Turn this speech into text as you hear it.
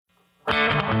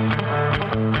Okay,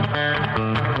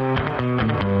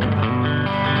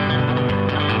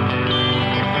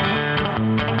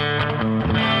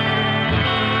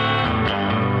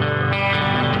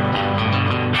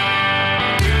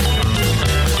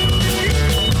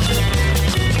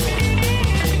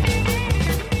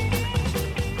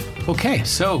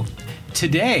 so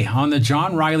today on the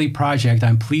John Riley Project,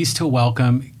 I'm pleased to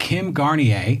welcome Kim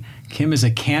Garnier. Kim is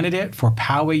a candidate for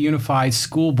Poway Unified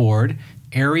School Board,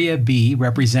 Area B,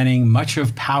 representing much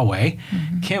of Poway.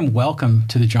 Mm-hmm. Kim, welcome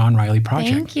to the John Riley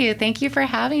Project. Thank you. Thank you for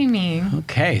having me.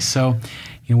 Okay, so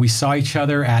we saw each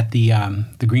other at the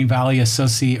Green Valley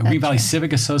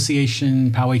Civic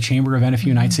Association Poway Chamber event a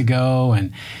few nights ago,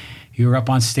 and you were up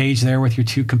on stage there with your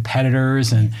two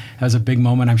competitors, and that was a big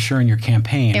moment, I'm sure, in your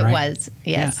campaign, right? It was,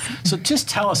 yes. Yeah. So just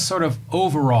tell us sort of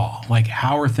overall, like,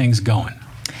 how are things going?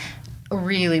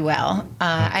 Really well.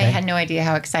 I had no idea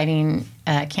how exciting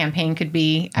a campaign could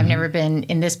be. I've never been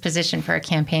in this position for a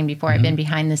campaign before. I've been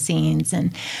behind the scenes,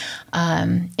 and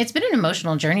it's been an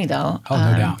emotional journey, though. Oh,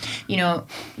 no doubt.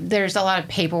 There's a lot of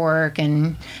paperwork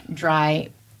and dry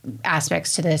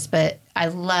aspects to this, but I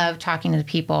love talking to the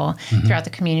people throughout the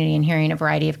community and hearing a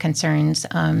variety of concerns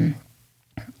and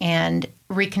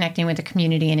reconnecting with the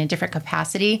community in a different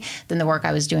capacity than the work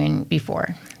I was doing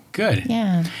before. Good.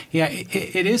 Yeah. Yeah,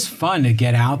 it is fun to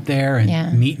get out there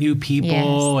and meet new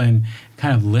people and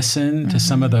kind of listen to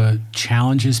some of the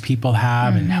challenges people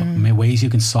have and ways you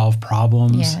can solve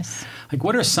problems. Yes. Like,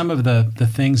 what are some of the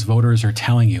things voters are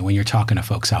telling you when you're talking to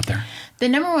folks out there? The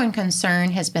number one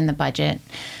concern has been the budget,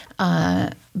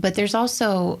 but there's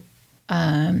also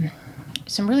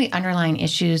some really underlying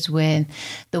issues with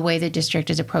the way the district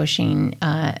is approaching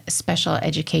special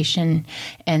education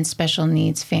and special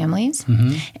needs families.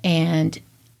 And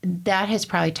that has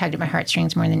probably tugged at my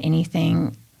heartstrings more than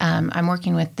anything. I'm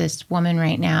working with this woman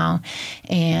right now,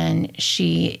 and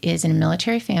she is in a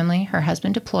military family. Her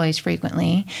husband deploys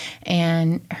frequently,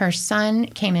 and her son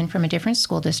came in from a different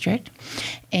school district,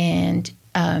 and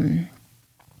the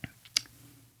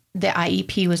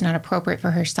IEP was not appropriate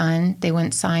for her son. They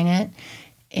wouldn't sign it,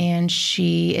 and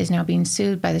she is now being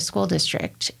sued by the school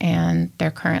district, and they're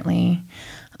currently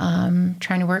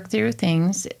trying to work through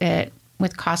things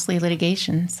with costly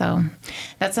litigation. So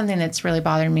that's something that's really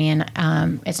bothered me, and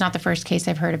it's not the first case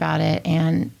I've heard about it,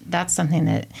 and that's something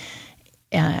that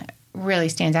really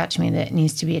stands out to me that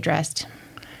needs to be addressed.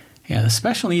 Yeah, the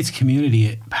special needs community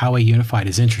at Poway Unified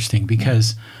is interesting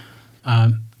because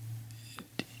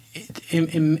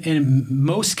in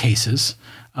most cases,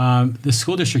 the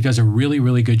school district does a really,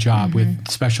 really good job with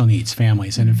special needs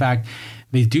families. And in fact,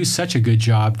 they do such a good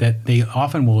job that they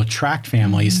often will attract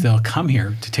families. They'll come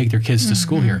here to take their kids to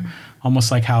school here,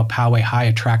 almost like how Poway High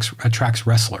attracts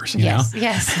wrestlers, you know?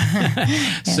 Yes.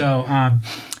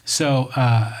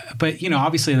 But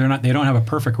obviously they don't have a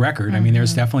perfect record. I mean,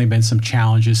 there's definitely been some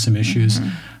challenges, some issues.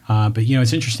 But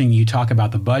it's interesting, you talk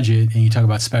about the budget and you talk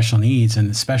about special needs, and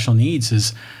the special needs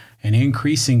is an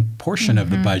increasing portion of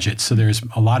the budget. So there's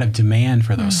a lot of demand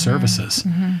for those services.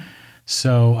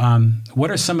 So what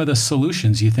are some of the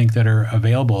solutions you think that are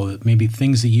available, maybe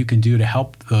things that you can do to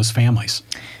help those families?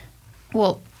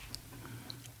 Well,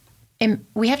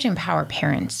 we have to empower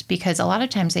parents because a lot of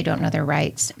times they don't know their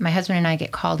rights. My husband and I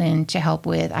get called in to help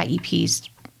with IEPs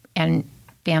and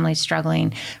families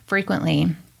struggling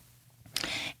frequently.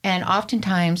 And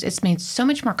oftentimes it's made so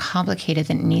much more complicated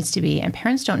than it needs to be. And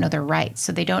parents don't know their rights,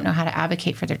 so they don't know how to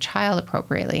advocate for their child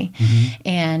appropriately.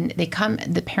 And the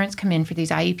parents come in for these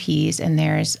IEPs, and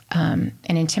there's an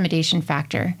intimidation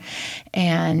factor.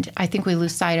 And I think we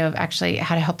lose sight of actually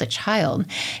how to help the child.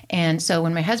 And so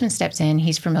when my husband steps in,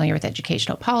 he's familiar with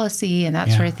educational policy and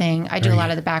that sort of thing. I do a lot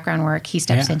of the background work. He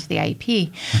steps into the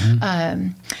IEP.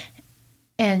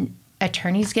 And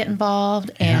attorneys get involved,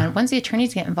 and once the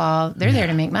attorneys get involved, they're there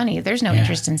to make money. There's no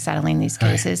interest in settling these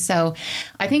cases. So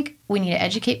I think we need to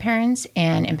educate parents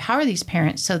and empower these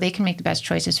parents so they can make the best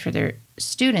choices for their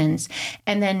students,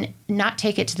 and then not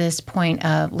take it to this point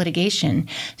of litigation.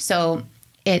 So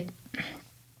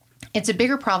it's a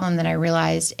bigger problem than I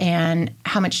realized, and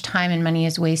how much time and money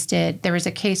is wasted. There was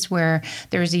a case where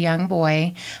there was a young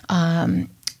boy,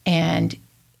 and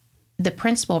the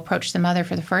principal approached the mother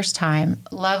for the first time,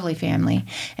 lovely family,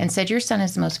 and said, "Your son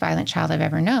is the most violent child I've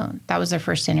ever known." That was their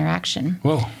first interaction.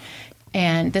 Whoa.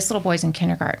 And this little boy's in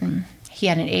kindergarten. He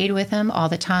had an aide with him all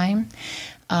the time.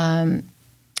 The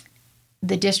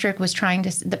district was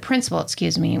the principal,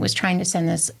 was trying to send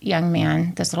this young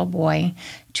man, this little boy,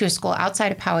 to a school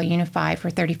outside of Poway Unified for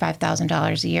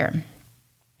 $35,000 a year.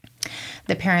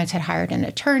 The parents had hired an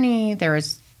attorney. There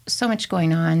was so much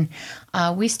going on.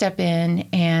 We step in,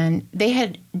 and they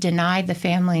had denied the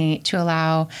family to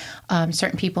allow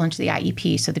certain people into the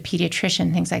IEP, so the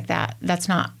pediatrician, things like that. That's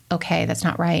not okay. That's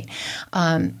not right.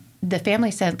 The family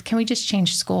said, can we just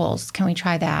change schools? Can we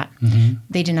try that?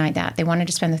 They denied that. They wanted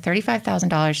to spend the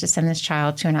 $35,000 to send this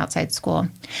child to an outside school.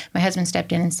 My husband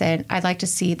stepped in and said, I'd like to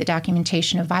see the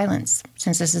documentation of violence,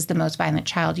 since this is the most violent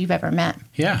child you've ever met.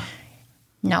 Yeah.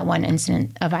 Not one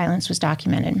incident of violence was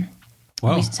documented.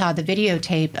 Whoa. We saw the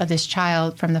videotape of this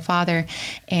child from the father,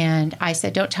 and I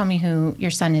said, don't tell me who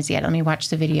your son is yet. Let me watch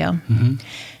the video.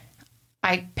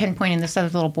 I pinpointed this other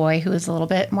little boy who was a little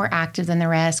bit more active than the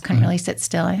rest, couldn't really sit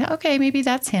still. I thought, okay, maybe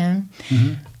that's him.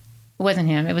 It wasn't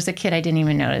him. It was a kid I didn't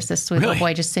even notice. This sweet little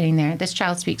boy just sitting there. This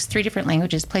child speaks 3 different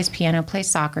languages, plays piano, plays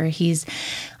soccer. He's...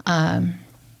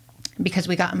 because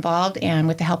we got involved, and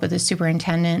with the help of the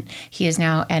superintendent, he is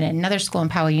now at another school in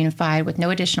Poway Unified with no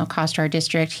additional cost to our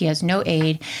district. He has no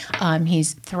aid.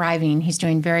 He's thriving. He's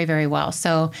doing very, very well.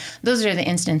 So those are the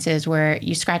instances where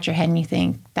you scratch your head and you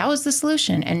think, that was the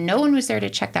solution. And no one was there to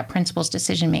check that principal's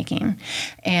decision-making.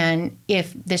 And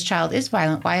if this child is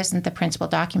violent, why isn't the principal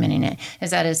documenting it? Is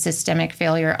that a systemic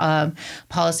failure of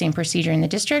policy and procedure in the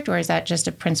district, or is that just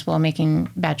a principal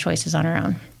making bad choices on her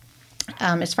own?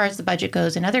 As far as the budget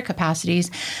goes in other capacities,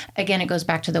 again, it goes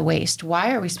back to the waste.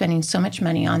 Why are we spending so much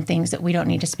money on things that we don't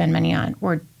need to spend money on?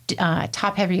 We're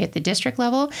top heavy at the district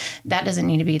level. That doesn't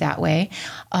need to be that way.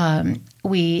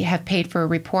 We have paid for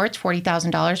reports,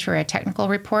 $40,000 for a technical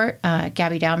report.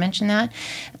 Gabby Dow mentioned that.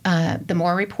 The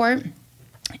Moore report,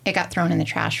 it got thrown in the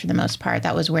trash for the most part.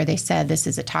 That was where they said this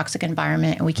is a toxic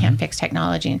environment and we can't fix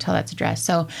technology until that's addressed.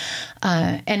 So,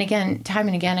 and again, time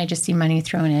and again, I just see money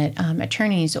thrown at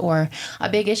attorneys or a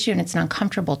big issue, and it's an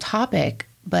uncomfortable topic,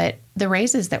 but the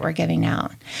raises that we're giving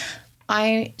out.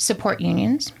 I support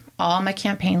unions. All my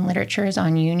campaign literature is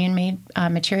on union-made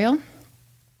material.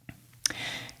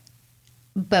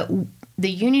 But the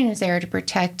union is there to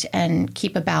protect and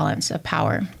keep a balance of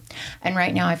power. And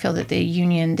right now I feel that the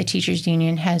union, the teachers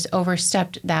union, has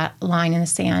overstepped that line in the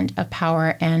sand of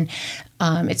power, and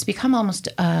it's become almost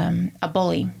a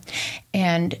bully.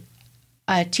 And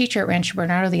a teacher at Rancho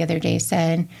Bernardo the other day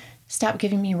said, stop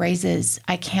giving me raises.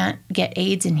 I can't get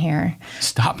aides in here.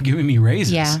 Stop giving me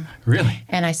raises? Yeah. Really?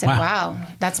 And I said, wow,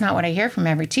 that's not what I hear from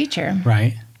every teacher.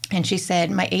 Right. And she said,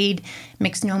 my aide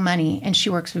makes no money and she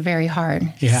works very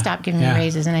hard. Yeah. Stop giving me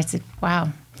raises. And I said, wow,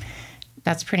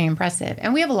 that's pretty impressive.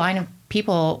 And we have a line of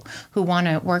people who want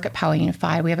to work at Poway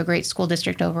Unified. We have a great school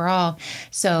district overall.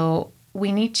 So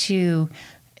we need to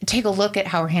take a look at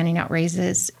how we're handing out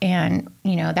raises, and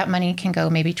you know that money can go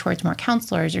maybe towards more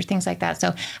counselors or things like that.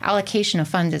 So allocation of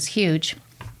funds is huge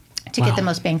to get the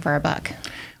most bang for our buck.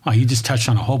 Well, you just touched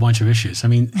on a whole bunch of issues. I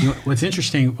mean, what's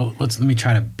interesting, well, let me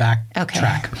try to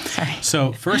backtrack. Okay. Sorry.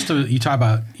 So first you talk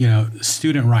about,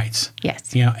 student rights.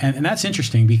 Yes. And that's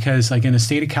interesting because like in the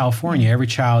state of California, every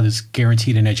child is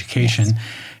guaranteed an education. Yes.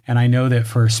 And I know that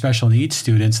for special needs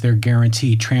students, they're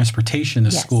guaranteed transportation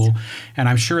to school. And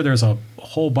I'm sure there's a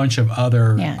whole bunch of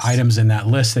other items in that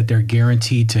list that they're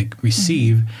guaranteed to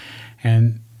receive.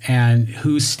 And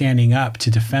who's standing up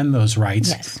to defend those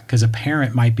rights? Because a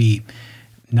parent might be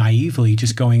naively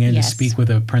just going in to speak with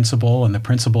a principal, and the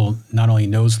principal not only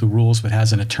knows the rules but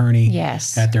has an attorney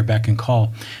at their beck and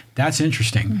call. That's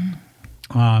interesting.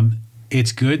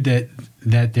 It's good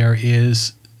that there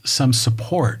is some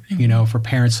support, for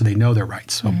parents so they know their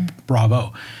rights. So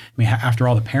bravo. I mean, after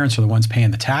all, the parents are the ones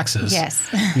paying the taxes.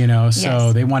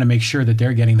 So they want to make sure that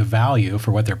they're getting the value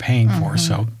for what they're paying for.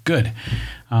 So good.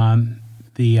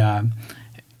 It's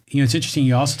interesting.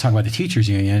 You also talk about the teachers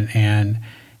union, and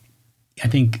I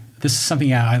think this is something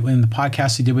in the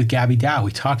podcast we did with Gabby Dow,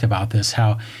 we talked about this,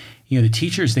 how, the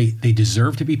teachers, they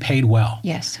deserve to be paid well.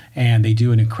 Yes. And they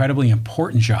do an incredibly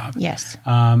important job. Yes.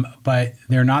 But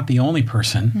they're not the only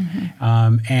person.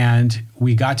 And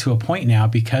we got to a point now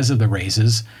because of the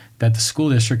raises that the school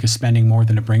district is spending more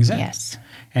than it brings in. Yes.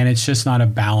 And it's just not a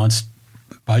balanced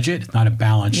budget. It's not a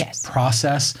balanced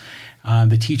process.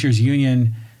 The teachers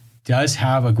union does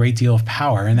have a great deal of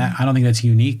power, and that I don't think that's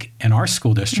unique in our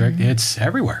school district. It's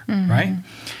everywhere, right?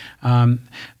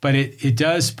 But it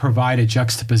does provide a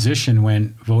juxtaposition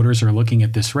when voters are looking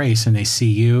at this race and they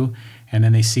see you, and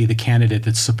then they see the candidate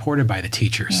that's supported by the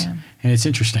teachers. And it's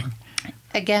interesting.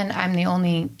 Again, I'm the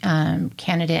only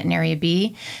candidate in Area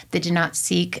B that did not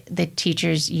seek the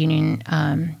teachers union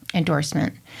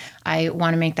endorsement. I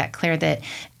want to make that clear that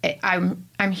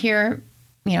I'm here.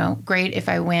 Great, if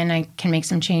I win, I can make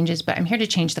some changes, but I'm here to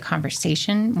change the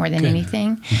conversation more than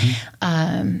anything.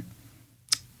 And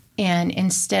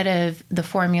instead of the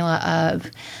formula of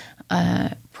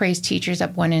praise teachers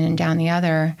up one end and down the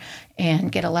other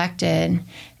and get elected,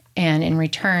 and in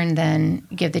return then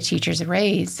give the teachers a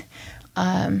raise,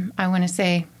 I want to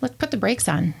say, let's put the brakes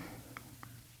on.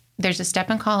 There's a step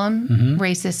and column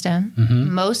raise system.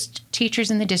 Most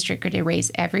teachers in the district get a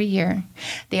raise every year.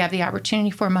 They have the opportunity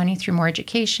for money through more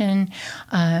education,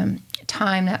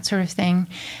 time, that sort of thing.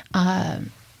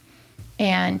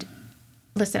 And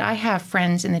listen, I have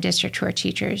friends in the district who are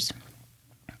teachers.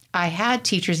 I had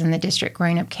teachers in the district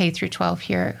growing up K through 12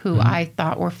 here who I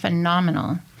thought were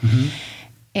phenomenal.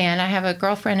 And I have a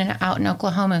girlfriend out in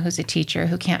Oklahoma who's a teacher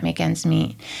who can't make ends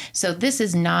meet. So this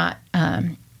is not,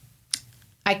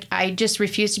 I just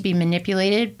refuse to be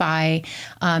manipulated by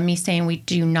me saying we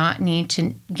do not need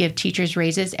to give teachers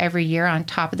raises every year on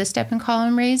top of the step and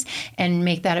column raise and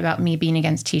make that about me being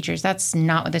against teachers. That's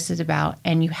not what this is about.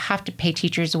 And you have to pay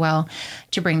teachers well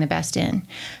to bring the best in.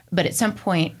 But at some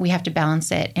point, we have to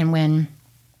balance it. And when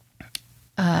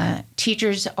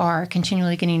teachers are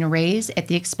continually getting a raise at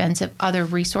the expense of other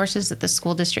resources that the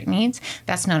school district needs,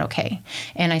 that's not okay.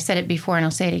 And I said it before and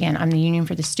I'll say it again. I'm the union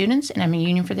for the students and I'm a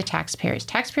union for the taxpayers.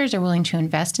 Taxpayers are willing to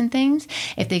invest in things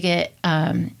if they get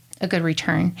a good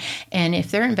return. And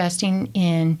if they're investing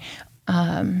in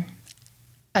a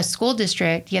school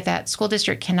district, yet that school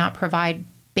district cannot provide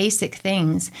basic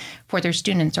things for their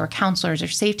students or counselors or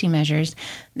safety measures,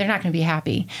 they're not going to be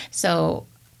happy. So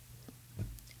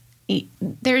you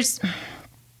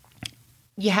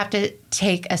have to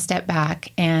take a step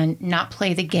back and not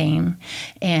play the game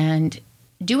and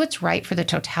do what's right for the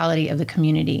totality of the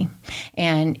community.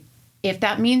 And if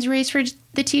that means raise for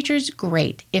the teachers,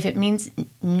 great. If it means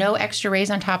no extra raise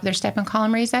on top of their step and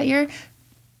column raise that year,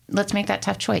 let's make that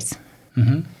tough choice.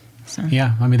 So.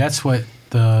 Yeah, I mean, that's what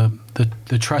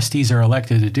the trustees are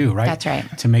elected to do, right? That's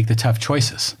right. To make the tough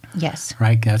choices. Yes.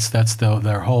 Right? That's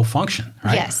their whole function,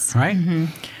 right? Yes. Right?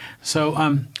 So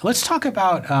let's talk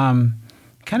about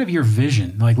kind of your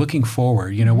vision, like looking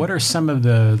forward. You know, what are some of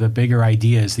the bigger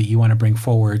ideas that you want to bring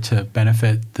forward to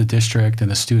benefit the district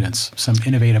and the students? Some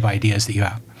innovative ideas that you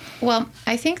have. Well,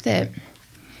 I think that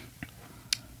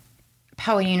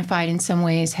Poway Unified in some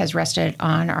ways has rested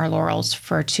on our laurels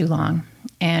for too long.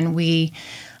 And we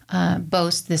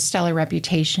boast this stellar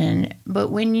reputation. But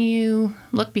when you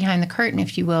look behind the curtain,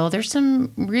 if you will, there's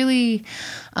some really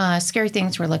scary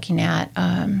things we're looking at.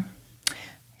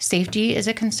 Safety is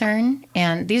a concern.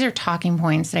 And these are talking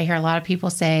points that I hear a lot of people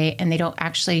say, and they don't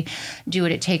actually do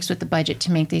what it takes with the budget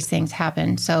to make these things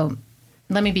happen. So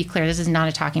let me be clear. This is not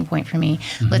a talking point for me.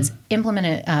 Let's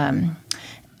implement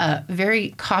a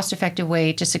very cost-effective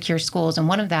way to secure schools. And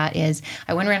one of that is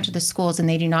I went around to the schools and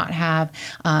they do not have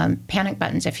panic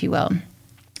buttons, if you will.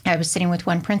 I was sitting with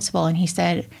one principal and he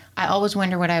said, I always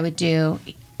wonder what I would do.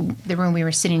 The room we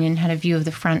were sitting in had a view of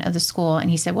the front of the school.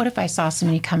 And he said, what if I saw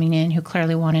somebody coming in who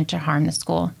clearly wanted to harm the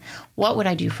school? What would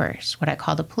I do first? Would I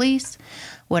call the police?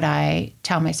 Would I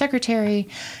tell my secretary?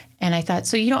 And I thought,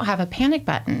 so you don't have a panic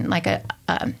button, like a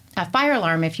fire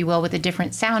alarm, if you will, with a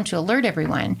different sound to alert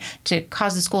everyone to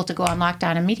cause the school to go on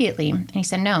lockdown immediately. And he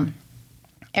said, no.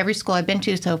 Every school I've been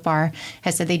to so far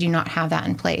has said they do not have that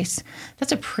in place.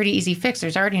 That's a pretty easy fix.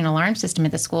 There's already an alarm system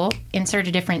at the school. Insert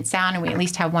a different sound, and we at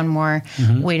least have one more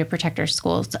way to protect our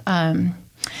schools.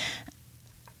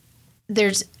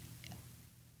 There's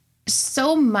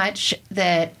so much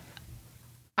that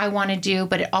I want to do,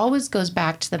 but it always goes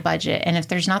back to the budget. And if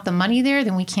there's not the money there,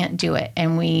 then we can't do it.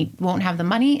 And we won't have the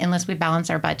money unless we balance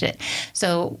our budget.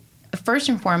 So first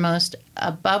and foremost,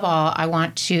 above all, I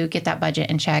want to get that budget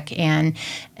in check, and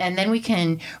then we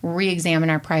can re-examine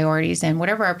our priorities, and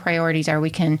whatever our priorities are, we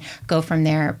can go from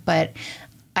there. But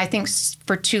I think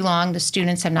for too long, the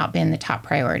students have not been the top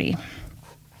priority.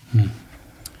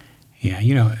 Yeah,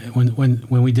 you know, when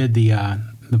we did the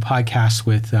podcast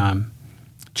with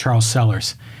Charles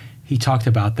Sellers, he talked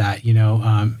about that, you know,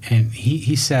 and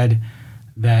he said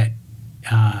that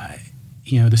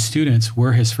you know, the students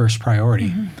were his first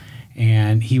priority.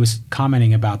 And he was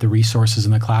commenting about the resources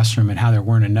in the classroom and how there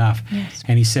weren't enough. Yes.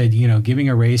 And he said, you know, giving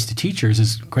a raise to teachers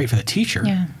is great for the teacher,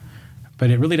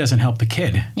 but it really doesn't help the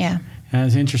kid. Yeah. And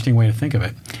it's an interesting way to think of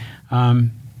it.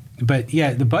 But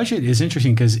yeah, the budget is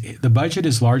interesting because the budget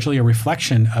is largely a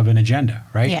reflection of an agenda,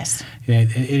 right? Yes.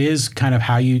 It is kind of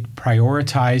how you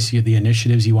prioritize the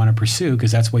initiatives you want to pursue,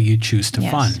 because that's what you choose to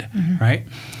fund, right?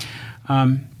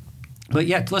 But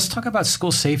yeah, let's talk about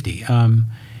school safety.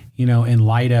 You know, in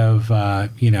light of,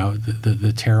 you know,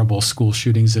 the terrible school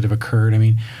shootings that have occurred. I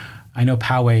mean, I know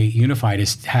Poway Unified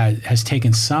has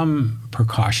taken some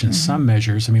precautions, some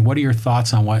measures. I mean, what are your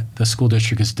thoughts on what the school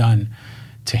district has done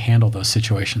to handle those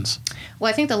situations? Well,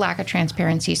 I think the lack of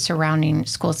transparency surrounding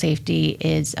school safety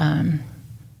is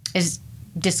is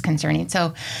disconcerting.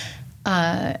 So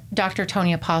Dr.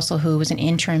 Tony Apostle, who was an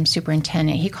interim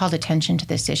superintendent, he called attention to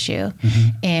this issue.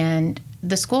 And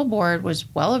the school board was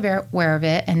well aware of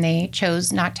it, and they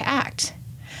chose not to act.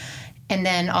 And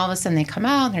then all of a sudden they come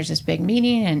out and there's this big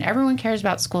meeting and everyone cares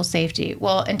about school safety.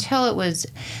 Well, until it was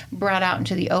brought out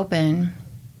into the open,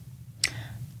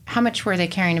 how much were they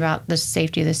caring about the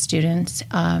safety of the students?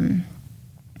 And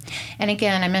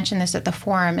again, I mentioned this at the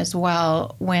forum as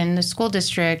well. When the school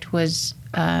district was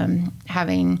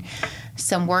having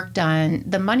some work done,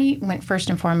 the money went first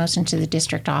and foremost into the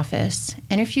district office.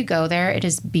 And if you go there, it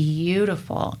is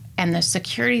beautiful. And the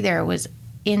security there was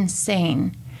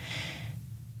insane.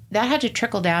 That had to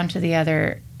trickle down to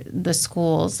the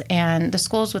schools, and the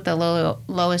schools with the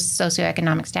lowest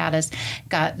socioeconomic status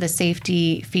got the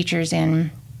safety features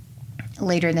in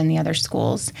later than the other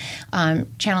schools.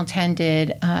 Channel 10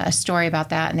 did a story about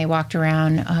that, and they walked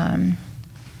around,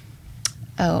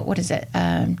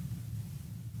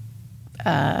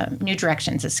 New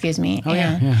Directions, excuse me.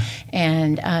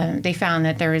 And they found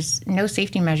that there was no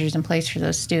safety measures in place for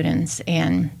those students.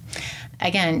 And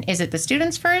again, is it the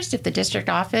students first if the district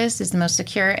office is the most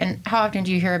secure? And how often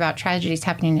do you hear about tragedies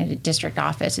happening at a district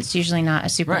office? It's usually not a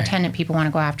superintendent people want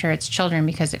to go after. It's children,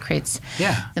 because it creates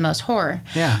the most horror.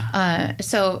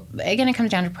 So again, it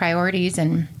comes down to priorities,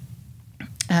 and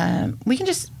we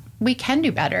can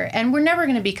do better. And we're never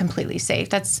going to be completely safe.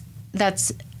 That's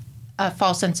a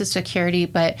false sense of security.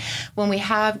 But when we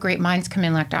have great minds come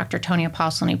in like Dr. Tony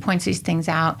Apostle, and he points these things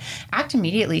out, act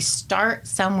immediately, start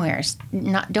somewhere.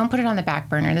 Don't put it on the back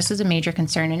burner. This is a major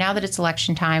concern. And now that it's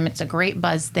election time, it's a great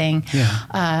buzz thing.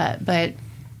 But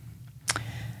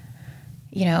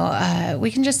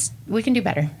we can do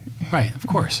better. Right, of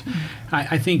course.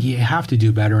 I think you have to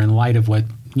do better in light of what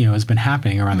has been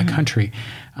happening around the country.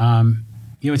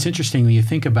 It's interesting when you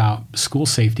think about school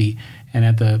safety, and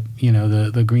at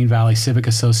the Green Valley Civic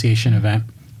Association event,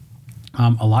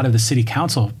 a lot of the city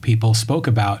council people spoke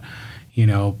about,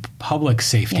 public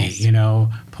safety,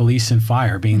 police and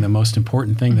fire being the most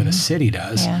important thing that a city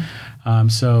does.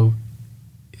 So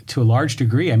to a large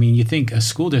degree, you think a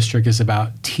school district is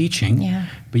about teaching,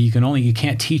 but you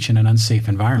can't teach in an unsafe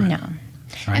environment. No.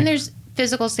 Right? And there's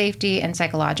physical safety and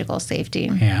psychological safety.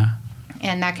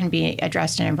 And that can be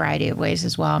addressed in a variety of ways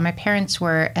as well. My parents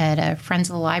were at a Friends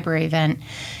of the Library event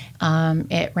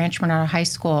at Rancho Bernardo High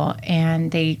School, and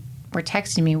they were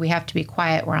texting me, "We have to be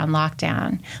quiet. We're on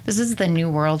lockdown." This is the new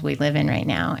world we live in right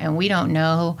now, and we don't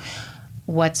know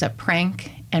what's a prank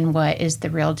and what is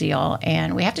the real deal.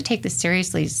 And we have to take this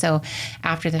seriously. So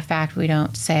after the fact, we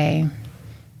don't say,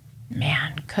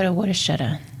 "Man, coulda, woulda,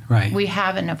 shoulda." Right. We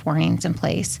have enough warnings in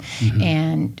place,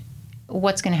 and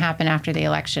what's going to happen after the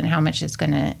election, how much is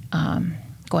going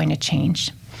to change.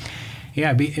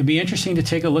 Yeah, it'd be interesting to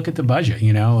take a look at the budget,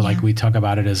 like we talk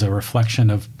about it as a reflection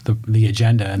of the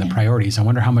agenda and the priorities. I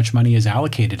wonder how much money is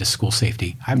allocated to school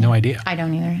safety. I have no idea. I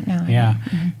don't either, no. Yeah,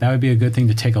 that would be a good thing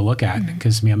to take a look at,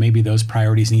 because maybe those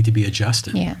priorities need to be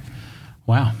adjusted. Yeah.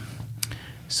 Wow.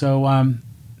 So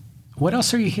what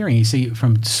else are you hearing? You see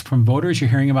from voters, you're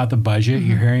hearing about the budget,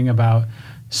 you're hearing about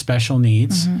special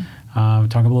needs.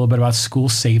 Talk a little bit about school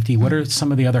safety. What are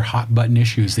some of the other hot button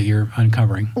issues that you're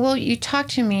uncovering? Well, you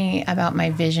talked to me about my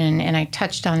vision, and I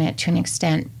touched on it to an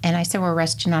extent, and I said we're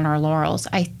resting on our laurels.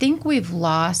 I think we've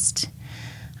lost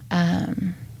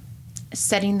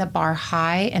setting the bar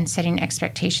high and setting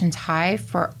expectations high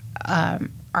for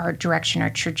our direction, our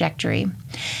trajectory.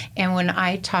 And when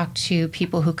I talk to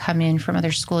people who come in from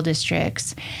other school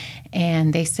districts,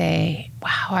 and they say,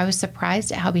 "Wow, I was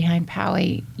surprised at how behind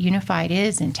Poway Unified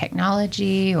is in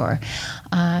technology," or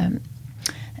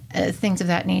things of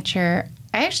that nature,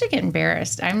 I actually get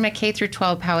embarrassed. I'm a K through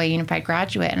 12 Poway Unified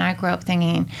graduate, and I grew up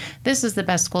thinking this is the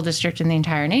best school district in the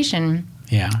entire nation.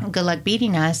 Good luck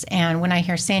beating us. And when I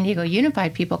hear San Diego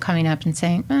Unified people coming up and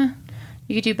saying,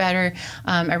 you could do better.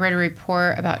 I read a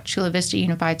report about Chula Vista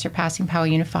Unified surpassing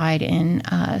Poway Unified in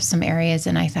some areas,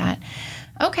 and I thought,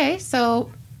 okay,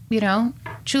 so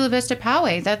Chula Vista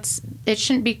Poway, it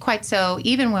shouldn't be quite so,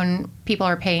 even when people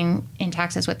are paying in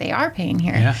taxes what they are paying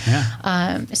here.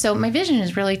 So my vision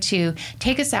is really to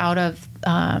take us out of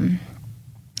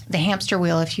the hamster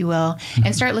wheel, if you will,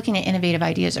 and start looking at innovative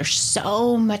ideas. There's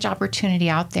so much opportunity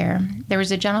out there. There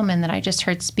was a gentleman that I just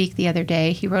heard speak the other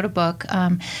day. He wrote a book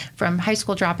from high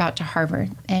school dropout to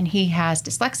Harvard, and he has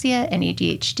dyslexia and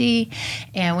ADHD.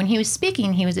 And when he was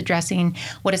speaking, he was addressing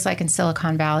what it's like in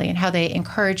Silicon Valley and how they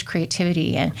encourage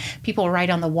creativity, and people write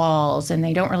on the walls and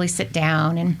they don't really sit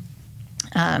down.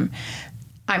 And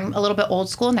I'm a little bit old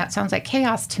school, and that sounds like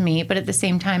chaos to me. But at the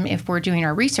same time, if we're doing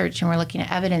our research and we're looking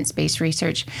at evidence-based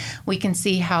research, we can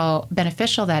see how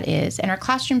beneficial that is. And our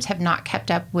classrooms have not kept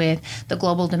up with the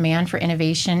global demand for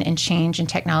innovation and change and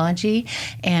technology.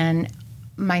 And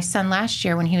my son last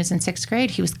year, when he was in 6th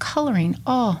grade, he was coloring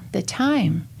all the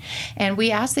time. And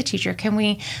we asked the teacher, can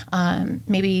we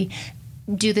maybe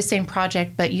do the same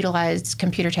project but utilize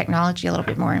computer technology a little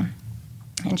bit more?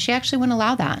 And she actually wouldn't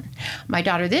allow that. My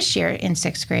daughter this year in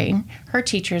 6th grade, her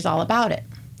teacher is all about it.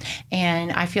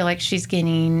 And I feel like she's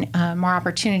getting more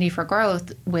opportunity for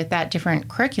growth with that different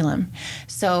curriculum.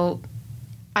 So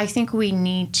I think we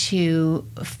need to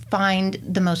find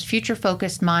the most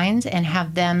future-focused minds and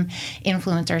have them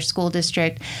influence our school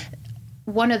district.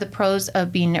 One of the pros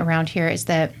of being around here is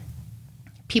that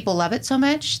people love it so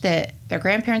much that their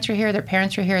grandparents are here, their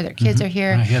parents are here, their kids are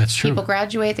here. Yeah, that's true. People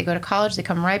graduate, they go to college, they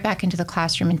come right back into the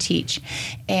classroom and teach.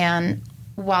 And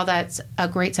while that's a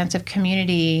great sense of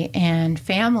community and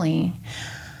family,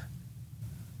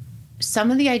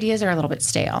 some of the ideas are a little bit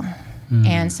stale.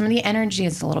 And some of the energy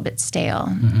is a little bit stale.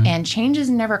 And change is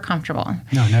never comfortable.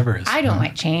 No, it never is. I don't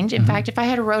like change. In fact, if I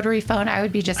had a rotary phone, I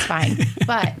would be just fine.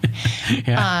 But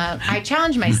I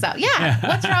challenge myself.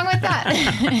 What's wrong with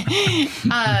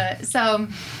that? So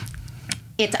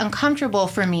it's uncomfortable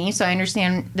for me. So I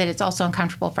understand that it's also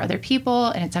uncomfortable for other people,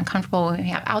 and it's uncomfortable when we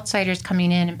have outsiders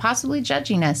coming in and possibly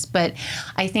judging us. But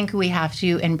I think we have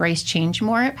to embrace change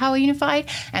more at Poway Unified,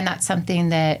 and that's something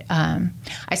that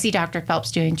I see Dr.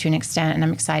 Phelps doing to an extent, and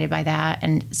I'm excited by that.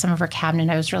 And some of her cabinet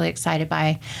I was really excited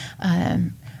by.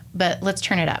 But let's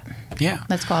turn it up. Yeah.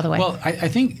 Let's go all the way. Well, I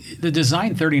think the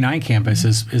Design 39 campus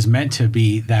is meant to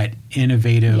be that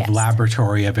innovative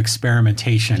laboratory of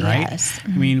experimentation, right? Yes. I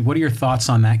mean, what are your thoughts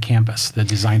on that campus, the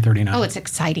Design 39? Oh, it's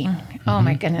exciting. Oh,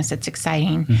 my goodness, it's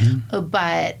exciting.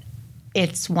 But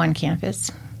it's one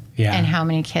campus. Yeah. And how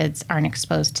many kids aren't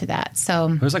exposed to that?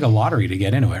 So there's like a lottery to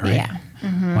get into it, right? Yeah.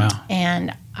 Wow.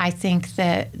 And I think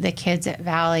that the kids at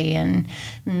Valley and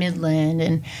Midland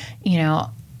and,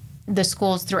 the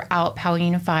schools throughout Poway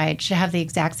Unified should have the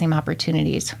exact same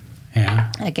opportunities.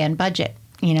 Yeah. Again, budget,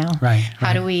 Right.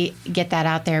 How do we get that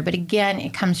out there? But again,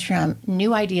 it comes from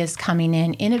new ideas coming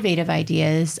in, innovative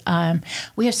ideas.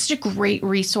 We have such a great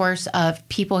resource of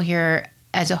people here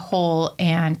as a whole,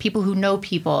 and people who know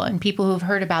people and people who've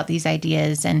heard about these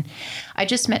ideas. And I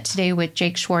just met today with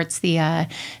Jake Schwartz, the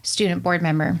student board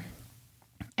member,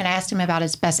 and I asked him about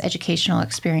his best educational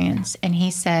experience. And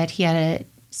he said he had a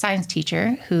science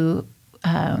teacher who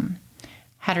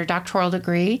had her doctoral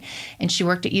degree, and she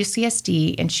worked at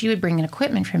UCSD, and she would bring in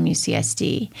equipment from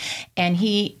UCSD. And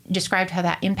he described how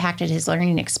that impacted his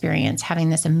learning experience, having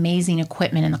this amazing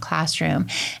equipment in the classroom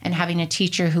and having a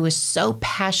teacher who was so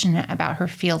passionate about her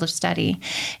field of study.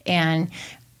 And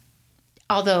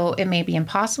although it may be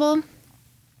impossible,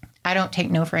 I don't take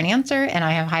no for an answer, and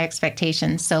I have high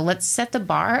expectations. So let's set the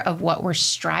bar of what we're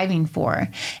striving for.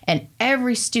 And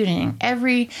every student,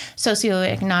 every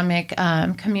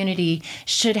socioeconomic community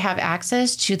should have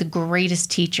access to the greatest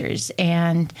teachers.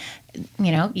 And,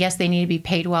 yes, they need to be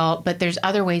paid well, but there's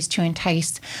other ways to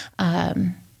entice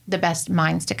the best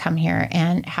minds to come here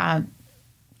and have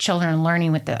children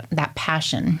learning with that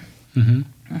passion. Do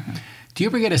you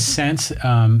ever get a sense,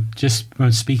 just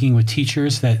from speaking with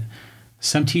teachers, that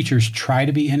some teachers try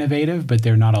to be innovative, but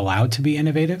they're not allowed to be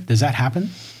innovative? Does that happen?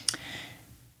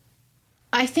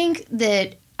 I think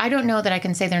that, I don't know that I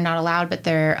can say they're not allowed, but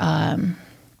they're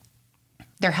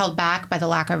held back by the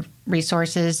lack of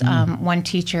resources. One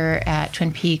teacher at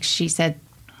Twin Peaks, she said,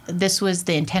 this was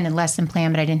the intended lesson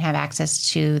plan, but I didn't have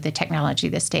access to the technology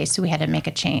this day, so we had to make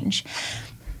a change.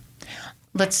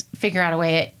 Let's figure out a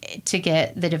way to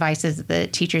get the devices that the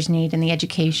teachers need and the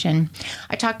education.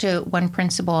 I talked to one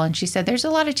principal, and she said there's a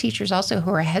lot of teachers also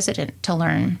who are hesitant to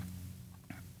learn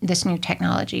this new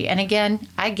technology. And again,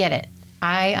 I get it.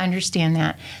 I understand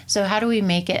that. So how do we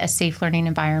make it a safe learning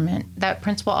environment? That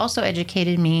principal also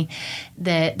educated me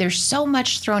that there's so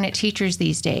much thrown at teachers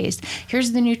these days.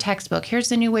 Here's the new textbook. Here's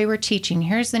the new way we're teaching.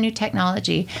 Here's the new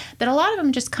technology. That a lot of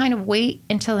them just kind of wait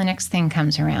until the next thing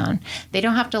comes around. They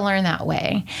don't have to learn that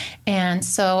way. And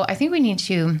so I think we need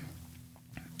to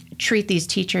treat these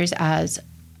teachers as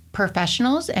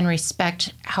professionals and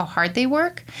respect how hard they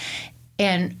work,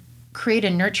 and create a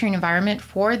nurturing environment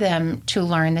for them to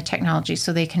learn the technology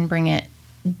so they can bring it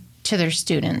to their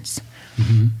students.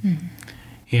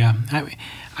 Yeah,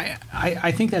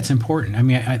 I think that's important. I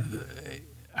mean, I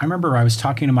remember I was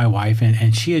talking to my wife,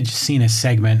 and she had seen a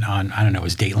segment on, I don't know, it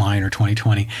was Dateline or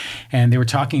 2020, and they were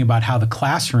talking about how the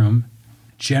classroom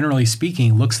generally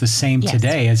speaking, looks the same Yes.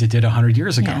 today as it did 100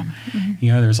 years ago. Yeah. Mm-hmm.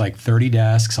 You know, there's like 30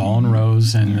 desks all in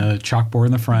rows and the chalkboard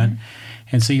in the front.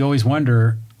 And so you always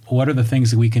wonder, what are the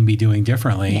things that we can be doing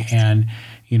differently? Yes. And,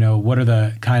 you know, what are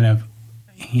the kind of,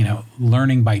 you know,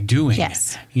 learning by doing?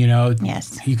 Yes. You know,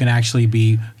 Yes. you can actually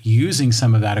be using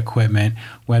some of that equipment,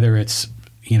 whether it's,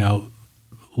 you know,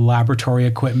 laboratory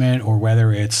equipment or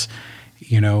whether it's,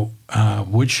 you know,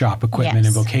 wood shop equipment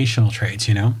and Yes. vocational trades,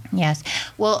 you know? Yes.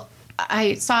 Well,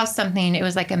 I saw something, it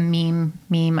was like a meme,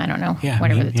 I don't know, Yeah,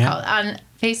 whatever meme, it's yeah. called, on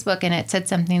Facebook, and it said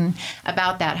something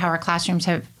about that, how our classrooms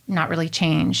have not really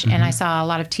changed. And I saw a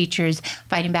lot of teachers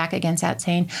fighting back against that,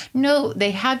 saying, no,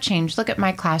 they have changed. Look at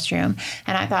my classroom.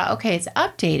 And I thought, okay, it's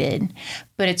updated,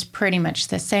 but it's pretty much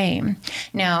the same.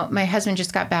 Now, my husband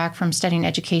just got back from studying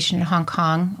education in Hong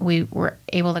Kong. We were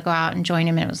able to go out and join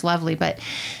him, and it was lovely. But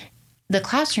the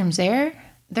classrooms there,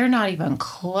 they're not even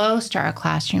close to our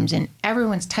classrooms, and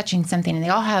everyone's touching something, and they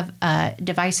all have a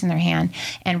device in their hand,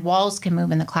 and walls can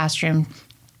move in the classroom.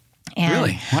 And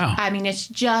Really? Wow. I mean, it's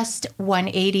just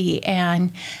 180.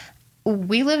 And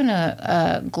we live in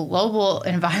a global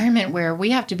environment where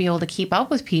we have to be able to keep up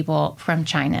with people from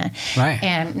China. Right.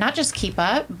 And not just keep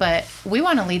up, but we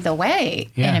want to lead the way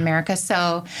Yeah. in America.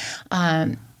 So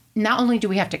not only do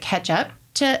we have to catch up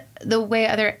to the way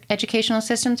other educational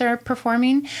systems are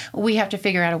performing, we have to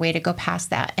figure out a way to go past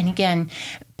that. And again,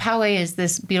 Poway is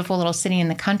this beautiful little city in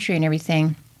the country and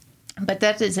everything, but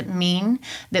that doesn't mean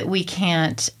that we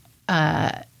can't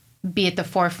be at the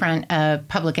forefront of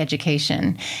public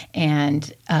education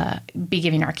and be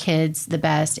giving our kids the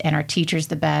best and our teachers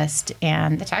the best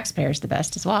and the taxpayers the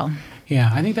best as well.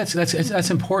 Yeah, I think that's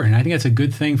important. I think that's a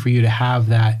good thing for you to have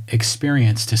that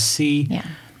experience to see Yeah.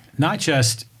 not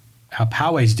just how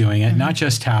Poway's doing it, not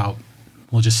just how,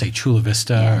 we'll just say Chula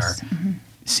Vista Yes. or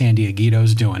San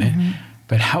Dieguito's doing it,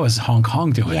 but how is Hong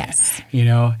Kong doing Yes. it? You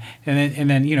know, and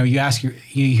then you know, you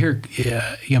hear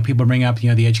you know, people bring up, you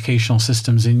know, the educational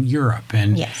systems in Europe,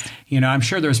 and Yes. you know, I'm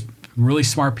sure there's really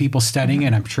smart people studying,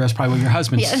 and I'm sure that's probably what your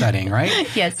husband's Yes. studying, right?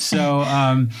 Yes.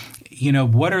 So, you know,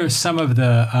 what are some of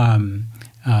the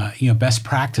you know, best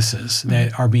practices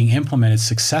that are being implemented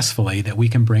successfully that we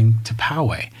can bring to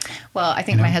Poway? Well, I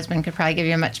think my husband could probably give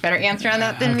you a much better answer on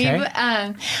that than Okay.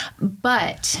 me.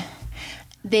 But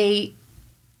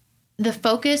the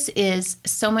focus is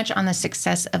so much on the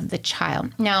success of the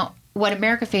child. Now, what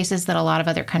America faces that a lot of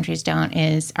other countries don't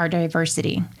is our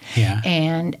diversity. Yeah.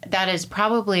 And that is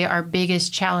probably our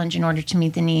biggest challenge in order to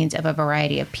meet the needs of a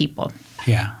variety of people.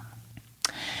 Yeah.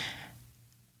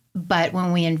 But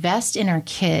when we invest in our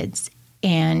kids,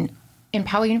 and in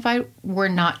Poway Unified, we're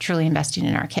not truly investing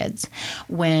in our kids.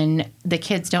 When the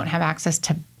kids don't have access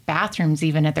to bathrooms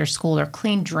even at their school or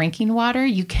clean drinking water,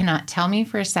 you cannot tell me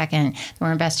for a second that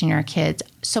we're investing in our kids.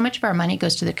 So much of our money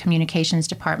goes to the communications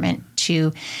department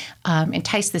to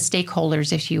entice the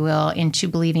stakeholders, if you will, into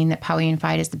believing that Poway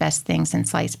Unified is the best thing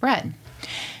since sliced bread.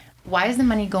 Why is the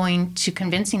money going to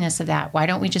convincing us of that? Why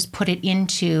don't we just put it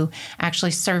into actually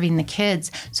serving the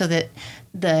kids so that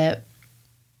the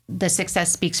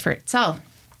success speaks for itself?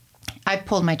 I've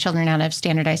pulled my children out of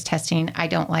standardized testing. I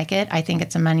don't like it. I think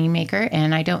it's a moneymaker,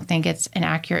 and I don't think it's an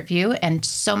accurate view. And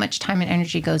so much time and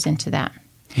energy goes into that.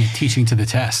 Yeah, teaching to the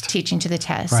test. Teaching to the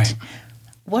test. Right.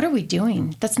 What are we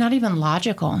doing? That's not even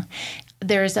logical.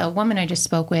 There's a woman I just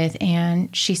spoke with,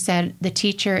 and she said the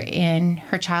teacher in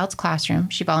her child's classroom,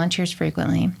 she volunteers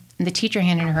frequently, and the teacher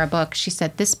handed her a book. She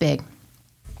said, this big.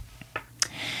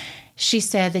 She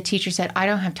said, the teacher said, I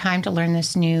don't have time to learn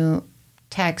this new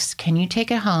text. Can you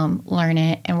take it home, learn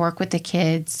it, and work with the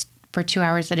kids for 2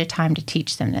 hours at a time to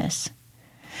teach them this?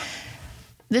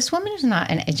 This woman is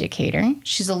not an educator.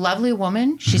 She's a lovely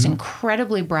woman. She's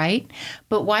incredibly bright.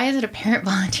 But why is it a parent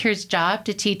volunteer's job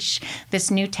to teach this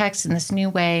new text in this new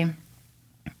way?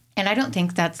 And I don't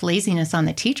think that's laziness on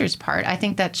the teacher's part. I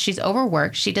think that she's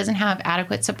overworked. She doesn't have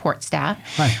adequate support staff.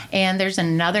 Right. And there's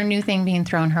another new thing being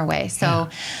thrown her way. So,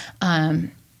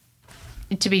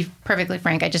 to be perfectly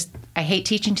frank, I hate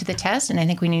teaching to the test. And I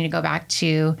think we need to go back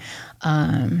to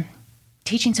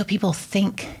teaching so people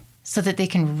think, so that they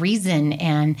can reason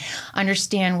and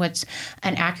understand what's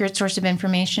an accurate source of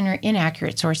information or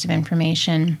inaccurate source of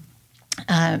information.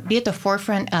 Be at the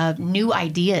forefront of new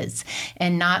ideas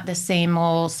and not the same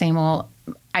old.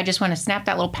 I just want to snap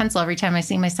that little pencil every time I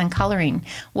see my son coloring.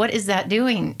 What is that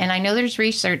doing? And I know there's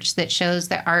research that shows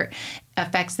that art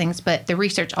affects things, but the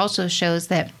research also shows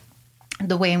that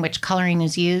the way in which coloring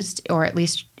is used, or at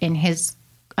least in his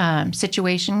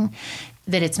situation,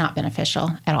 that it's not beneficial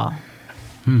at all.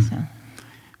 So.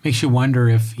 Makes you wonder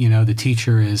if, you know, the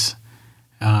teacher is,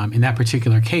 in that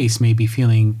particular case, maybe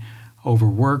feeling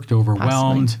overworked,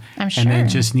 overwhelmed, I'm and then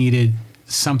sure. just needed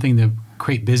something to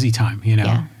create busy time, you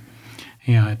know?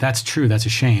 Yeah. If that's true, that's a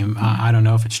shame. I don't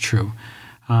know if it's true.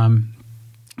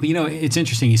 But, you know, it's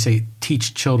interesting you say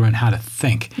teach children how to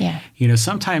think. Yeah. You know,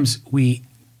 sometimes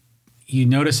you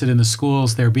notice it in the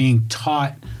schools, they're being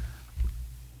taught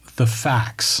the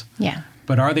facts. Yeah.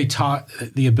 But are they taught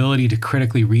the ability to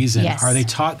critically reason? Yes. Are they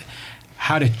taught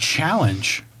how to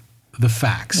challenge the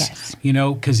facts? Yes. You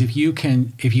know, because if you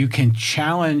can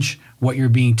challenge what you're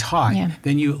being taught, Yeah.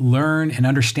 then you learn and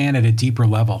understand at a deeper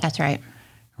level. That's right.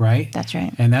 Right? That's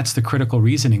right. And that's the critical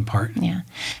reasoning part. Yeah.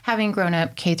 Having grown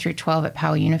up K through 12 at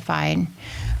Powell Unified,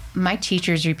 my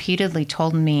teachers repeatedly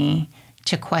told me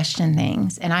to question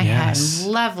things. And I Yes. had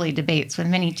lovely debates with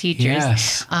many teachers.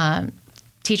 Yes.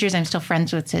 Teachers I'm still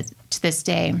friends with to this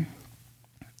day.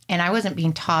 And I wasn't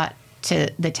being taught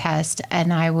to the test,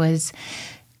 and I was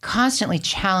constantly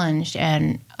challenged.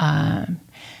 And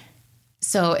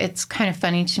so it's kind of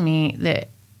funny to me that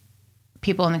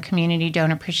people in the community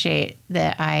don't appreciate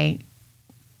that I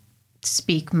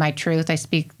speak my truth. I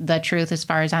speak the truth as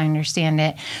far as I understand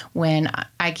it, when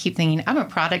I keep thinking I'm a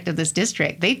product of this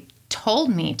district. They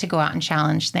told me to go out and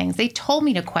challenge things. They told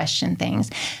me to question things.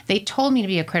 They told me to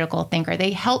be a critical thinker.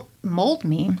 They helped mold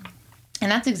me. And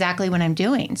that's exactly what I'm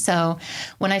doing. So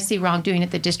when I see wrongdoing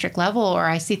at the district level, or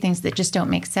I see things that just don't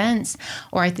make sense,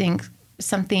 or I think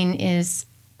something is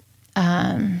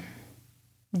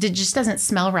it just doesn't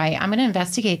smell right, I'm going to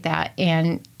investigate that.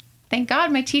 And thank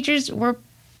God my teachers were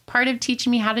part of teaching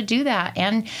me how to do that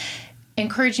and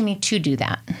encouraging me to do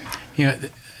that. You know,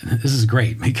 this is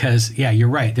great because, yeah, you're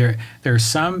right. There are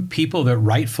some people that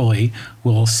rightfully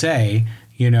will say,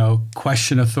 you know,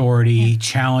 question authority,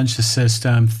 challenge the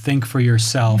system, think for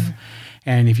yourself.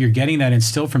 And if you're getting that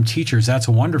instilled from teachers, that's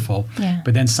wonderful. Yeah.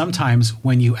 But then sometimes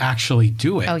when you actually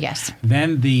do it, Oh, yes.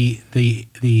 then the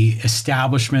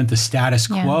establishment, the status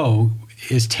quo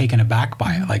is taken aback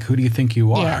by it. Like, who do you think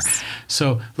you are? Yes.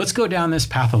 So let's go down this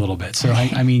path a little bit. So,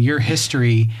 I mean, your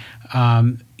history,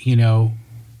 you know,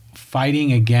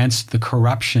 fighting against the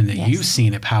corruption that you've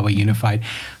seen at Poway Unified.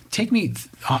 Take me,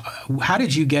 how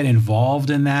did you get involved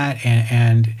in that,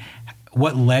 and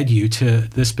what led you to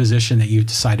this position that you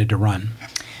decided to run?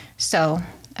 So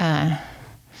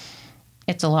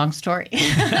it's a long story.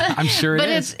 I'm sure it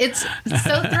is. But it's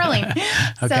so thrilling.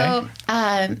 Okay. So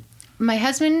my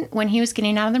husband, when he was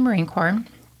getting out of the Marine Corps,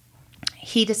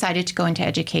 he decided to go into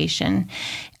education.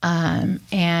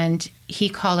 And he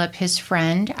called up his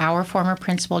friend, our former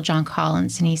principal, John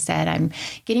Collins, and he said, I'm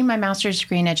getting my master's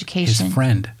degree in education. His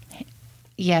friend.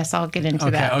 Yes, I'll get into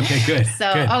that. Okay, good.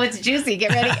 So, good. it's juicy. Get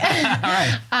ready. All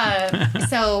right.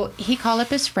 So he called up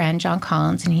his friend, John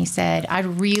Collins, and he said, I'd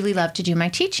really love to do my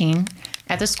teaching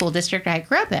at the school district I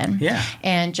grew up in. Yeah.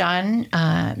 And John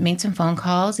made some phone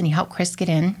calls, and he helped Chris get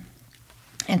in.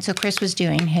 And so Chris was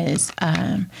doing his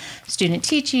student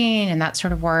teaching and that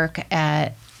sort of work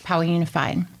at Poway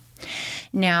Unified.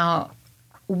 Now,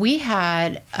 we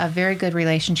had a very good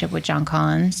relationship with John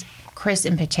Collins, Chris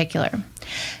in particular.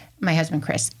 My husband,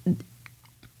 Chris.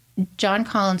 John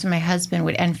Collins and my husband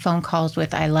would end phone calls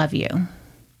with, I love you.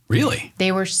 Really?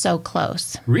 They were so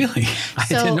close. Really? I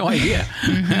had no idea.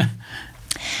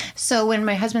 So when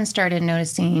my husband started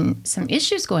noticing some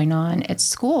issues going on at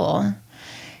school,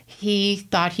 he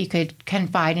thought he could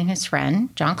confide in his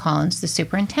friend, John Collins, the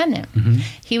superintendent.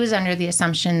 He was under the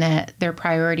assumption that their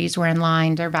priorities were in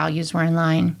line, their values were in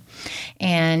line,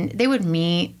 and they would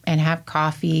meet and have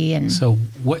coffee. And So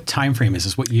what time frame is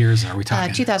this? What years are we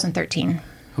talking? 2013.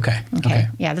 Okay.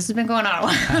 Yeah, this has been going on a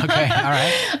while. Okay. All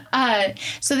right.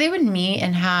 So they would meet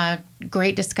and have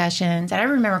great discussions. And I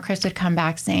remember Chris would come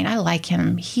back saying, I like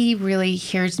him. He really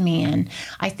hears me, and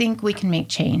I think we can make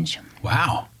change.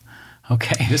 Wow.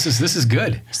 Okay. This is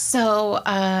good. So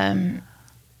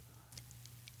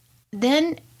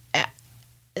then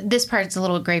this part's a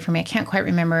little gray for me. I can't quite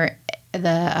remember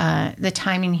the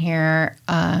timing here.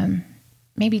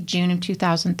 Maybe June of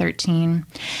 2013,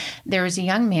 there was a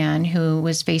young man who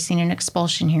was facing an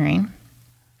expulsion hearing.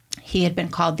 He had been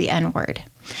called the N-word.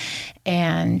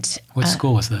 And What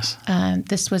school was this?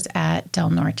 this was at Del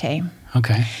Norte.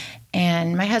 Okay.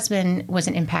 And my husband was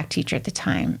an impact teacher at the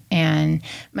time. And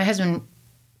my husband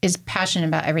is passionate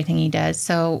about everything he does.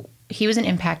 So he was an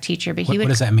impact teacher, but What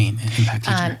does that mean, impact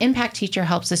teacher? Impact teacher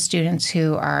helps the students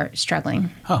who are struggling.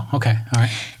 Oh, okay. All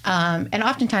right. And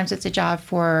oftentimes it's a job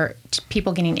for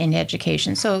people getting into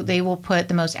education. So they will put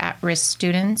the most at-risk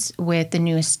students with the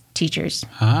newest teachers.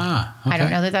 Ah, okay. I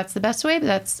don't know that that's the best way, but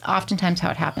that's oftentimes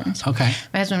how it happens. Okay.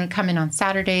 My husband would come in on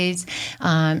Saturdays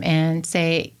and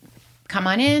say, come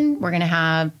on in, we're going to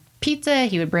have pizza.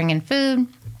 He would bring in food.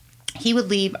 he would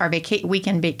leave our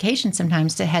weekend vacation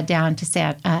sometimes to head down to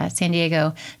San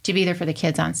Diego to be there for the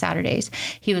kids on Saturdays.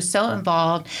 He was so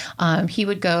involved. He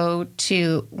would go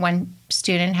to, one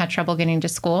student had trouble getting to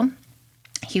school,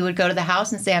 he would go to the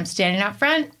house and say, I'm standing out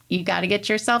front. You got to get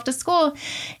yourself to school.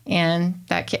 And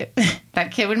that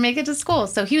kid would make it to school.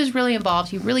 So he was really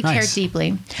involved. He really cared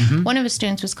deeply. Mm-hmm. One of his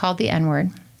students was called the N-word.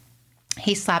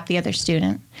 He slapped the other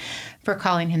student for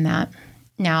calling him that.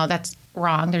 Now, that's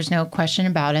wrong. There's no question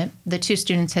about it. The two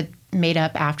students had made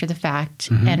up after the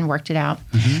fact mm-hmm. and worked it out.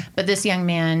 Mm-hmm. But this young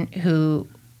man who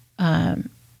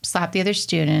slapped the other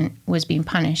student was being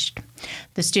punished.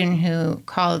 The student who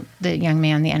called the young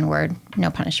man the N-word, no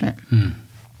punishment. Mm.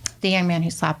 The young man who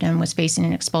slapped him was facing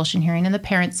an expulsion hearing, and the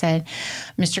parents said,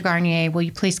 Mr. Garnier, will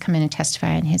you please come in and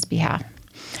testify on his behalf?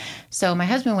 So my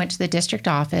husband went to the district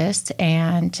office,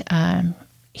 and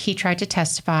he tried to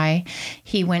testify.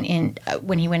 He went in.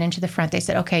 When he went into the front, they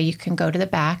said, okay, you can go to the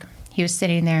back. He was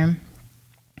sitting there,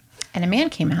 and a man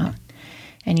came out,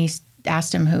 and he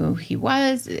asked him who he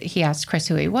was. He asked Chris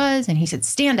who he was, and he said,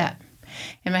 stand up.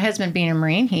 And my husband, being a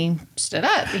Marine, he stood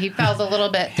up. He felt a little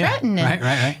bit threatened.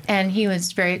 Right. And he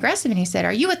was very aggressive. And he said,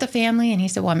 are you with the family? And he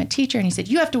said, well, I'm a teacher. And he said,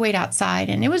 you have to wait outside.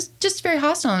 And it was just very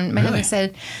hostile. And my husband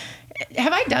said,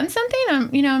 have I done something?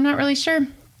 I'm not really sure.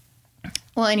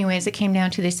 Well, anyways, it came down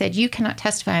to, they said, you cannot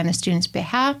testify on the student's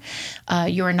behalf.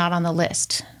 You are not on the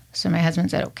list. So my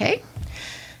husband said, okay.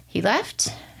 He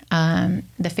left.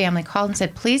 The family called and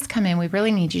said, please come in. We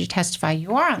really need you to testify.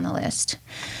 You are on the list.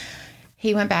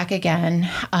 He went back again,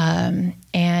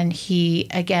 and he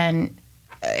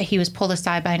was pulled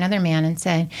aside by another man and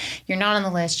said, you're not on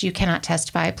the list. You cannot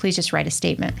testify. Please just write a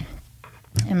statement.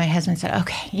 And my husband said,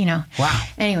 okay, Wow.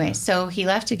 Anyway, so he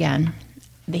left again.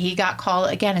 He got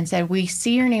called again and said, we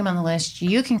see your name on the list.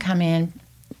 You can come in,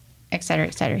 et cetera,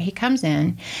 et cetera. He comes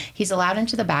in. He's allowed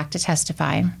into the back to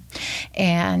testify.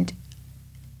 And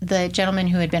the gentleman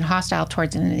who had been hostile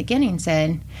towards him in the beginning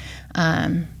said,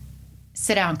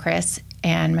 sit down, Chris.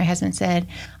 And my husband said,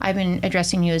 I've been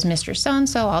addressing you as Mr.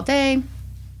 So-and-so all day.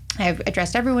 I've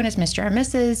addressed everyone as Mr. or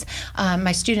Mrs.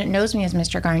 My student knows me as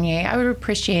Mr. Garnier. I would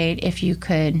appreciate if you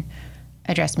could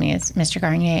address me as Mr.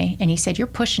 Garnier. And he said, you're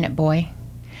pushing it, boy.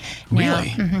 Really?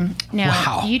 Mm-hmm. Now,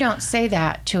 wow. You don't say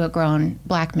that to a grown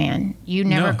black man. You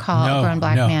never call a grown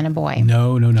black man a boy.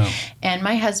 No. And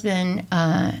my husband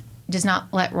does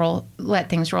not let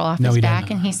things roll off his back.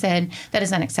 And he said, that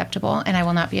is unacceptable, and I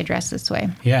will not be addressed this way.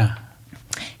 Yeah.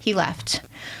 He left.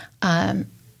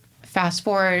 Fast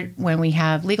forward, when we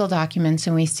have legal documents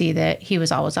and we see that he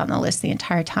was always on the list the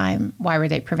entire time, why were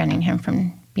they preventing him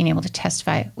from being able to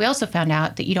testify? We also found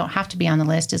out that you don't have to be on the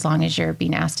list as long as you're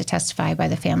being asked to testify by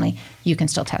the family. You can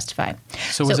still testify.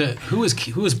 So was it who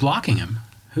was blocking him?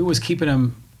 Who was keeping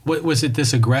him? What was it?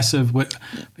 This aggressive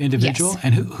individual? Yes.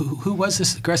 And who was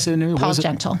this aggressive individual? Paul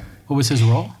Gentle. What was his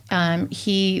role?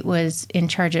 He was in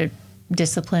charge of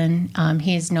discipline.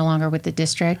 He is no longer with the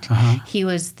district. Uh-huh. He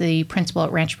was the principal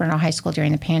at Rancho Bernal High School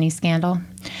during the panty scandal.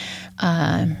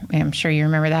 I'm sure you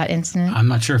remember that incident. I'm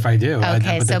not sure if I do.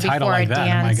 Okay, but so the title before like a that,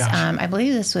 dance, oh my gosh. I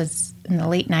believe this was in the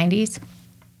late 90s.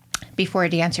 Before a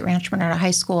dance at Rancho Bernardo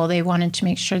High School, they wanted to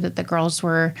make sure that the girls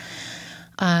were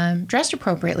dressed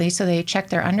appropriately. So they checked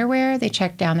their underwear, they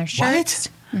checked down their shirts.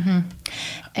 What? Mm-hmm.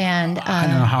 And I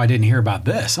don't know how I didn't hear about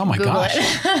this. Oh my Google gosh.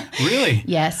 Really?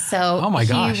 Yes. So oh my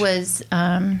gosh. He was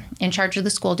in charge of the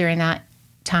school during that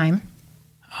time.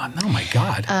 Oh my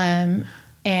God.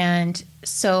 And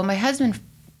so my husband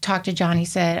talked to John. He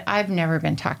said, I've never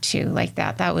been talked to like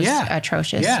that. That was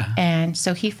atrocious. Yeah. And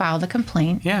so he filed a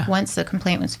complaint. Yeah. Once the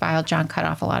complaint was filed, John cut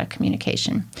off a lot of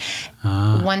communication.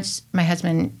 Once my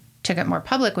husband took it more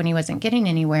public when he wasn't getting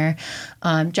anywhere,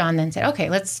 John then said,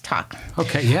 okay, let's talk.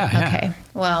 Okay, yeah. Okay.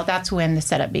 Well, that's when the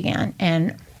setup began.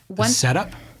 And the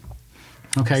setup?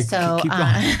 Okay, so, keep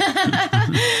going.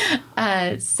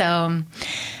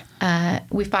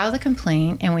 We filed a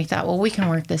complaint, and we thought, well, we can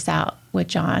work this out with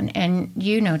John. And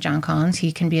John Collins,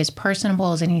 he can be as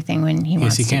personable as anything when he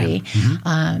wants to be.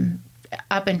 Mm-hmm.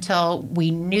 Up until we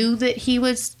knew that he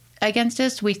was against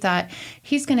us, we thought,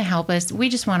 he's going to help us. We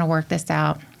just want to work this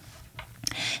out.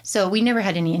 So we never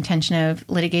had any intention of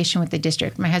litigation with the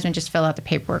district. My husband just filled out the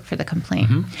paperwork for the complaint.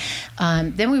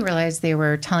 Mm-hmm. Then we realized they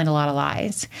were telling a lot of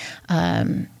lies.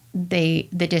 The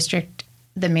district,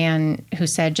 the man who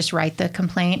said, just write the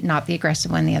complaint, not the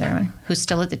aggressive one, the other one, who's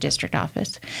still at the district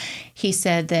office. He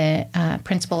said that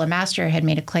Principal Lemaster had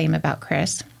made a claim about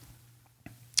Chris.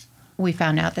 We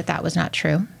found out that that was not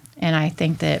true. And I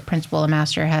think that Principal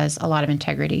Lemaster has a lot of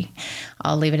integrity.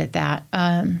 I'll leave it at that.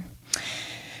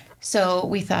 So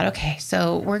we thought, okay,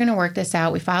 so we're going to work this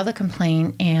out. We filed a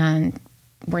complaint, and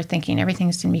we're thinking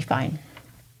everything's going to be fine.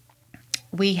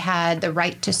 We had the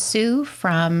right to sue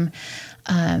from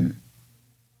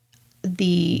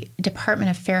the Department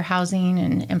of Fair Housing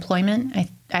and Employment.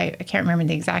 I can't remember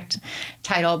the exact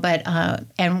title, but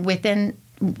and within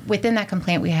that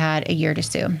complaint, we had a year to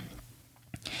sue.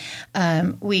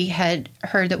 We had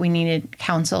heard that we needed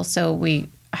counsel, so we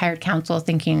hired counsel,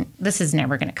 thinking this is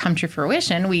never going to come to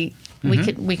fruition. We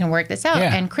can work this out.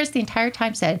 Yeah. And Chris the entire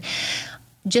time said,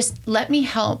 just let me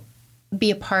help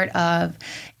be a part of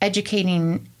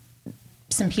educating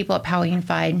some people at Powell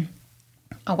Unified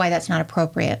on why that's not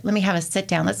appropriate. Let me have a sit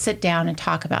down. Let's sit down and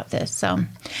talk about this. So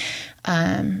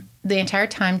the entire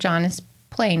time John is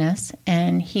playing us,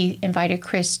 and he invited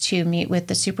Chris to meet with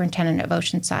the superintendent of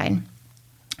Oceanside,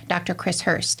 Dr. Chris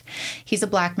Hurst. He's a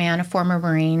Black man, a former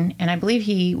Marine, and I believe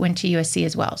he went to USC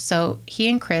as well. So he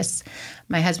and Chris,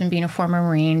 my husband being a former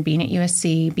Marine, being at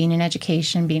USC, being in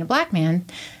education, being a Black man,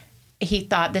 he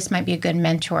thought this might be a good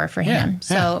mentor for him.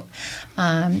 So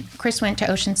Chris went to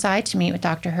Oceanside to meet with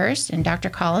Dr. Hurst and Dr.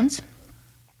 Collins.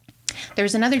 There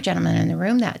was another gentleman in the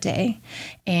room that day,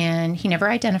 and he never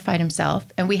identified himself.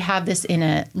 And we have this in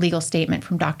a legal statement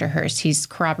from Dr. Hurst. He's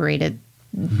corroborated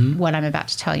what I'm about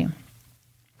to tell you.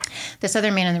 This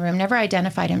other man in the room never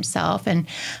identified himself, and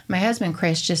my husband,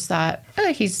 Chris, just thought,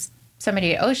 oh, he's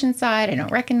somebody at Oceanside. I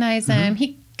don't recognize him.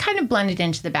 He kind of blended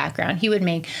into the background. He would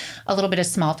make a little bit of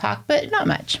small talk, but not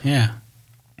much. Yeah.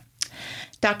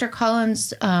 Dr.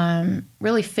 Collins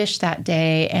really fished that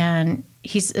day, and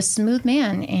he's a smooth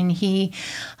man, and he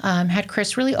had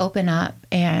Chris really open up,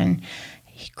 and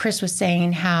Chris was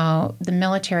saying how the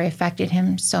military affected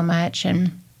him so much,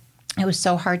 and it was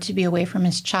so hard to be away from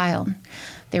his child.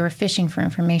 They were fishing for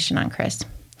information on Chris.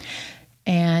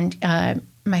 And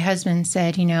my husband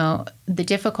said, you know, the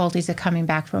difficulties of coming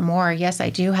back from war, yes,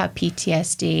 I do have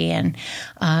PTSD, and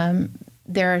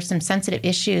there are some sensitive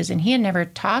issues. And he had never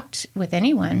talked with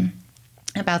anyone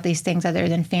about these things other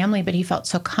than family, but he felt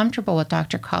so comfortable with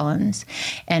Dr. Collins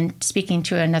and speaking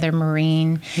to another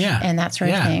Marine and that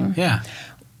sort of thing. Yeah.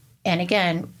 And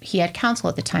again, he had counsel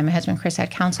at the time. My husband, Chris, had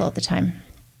counsel at the time.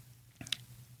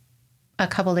 A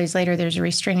couple of days later, there's a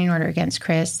restraining order against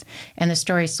Chris, and the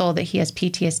story sold that he has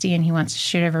PTSD and he wants to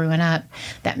shoot everyone up.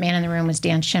 That man in the room was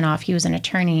Dan Shinoff. He was an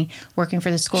attorney working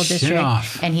for the school district,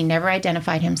 and he never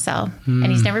identified himself. And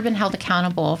he's never been held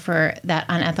accountable for that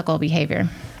unethical behavior.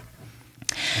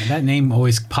 And that name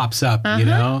always pops up, you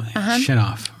know,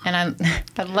 Shinoff. And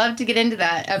I'd love to get into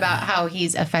that, about how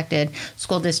he's affected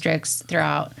school districts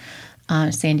throughout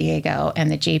San Diego and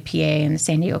the JPA and the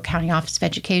San Diego County Office of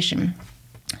Education.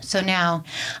 So now,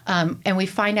 and we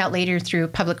find out later through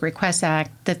Public Request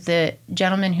Act that the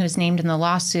gentleman who's named in the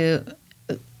lawsuit,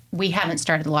 we haven't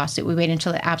started the lawsuit. We waited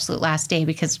until the absolute last day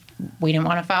because we didn't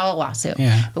want to file a lawsuit.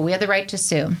 Yeah. But we had the right to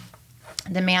sue.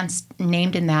 The man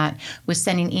named in that was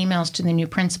sending emails to the new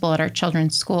principal at our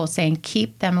children's school saying,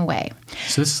 keep them away.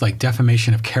 So this is like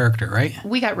defamation of character, right?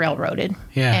 We got railroaded.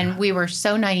 Yeah. And we were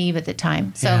so naive at the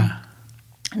time. So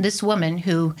this woman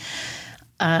who...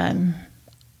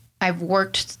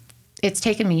 it's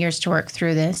taken me years to work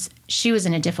through this. She was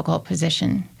in a difficult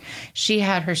position. She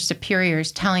had her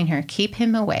superiors telling her, keep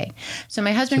him away. So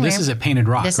my husband... So this is at Painted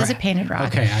Rock, This is at Painted Rock.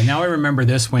 Okay, now I remember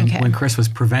this when Chris was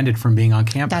prevented from being on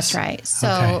campus. That's right.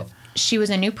 So she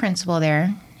was a new principal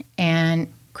there,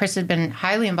 and Chris had been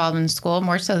highly involved in the school,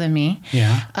 more so than me.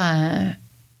 Yeah.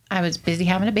 I was busy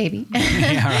having a baby.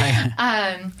 Yeah,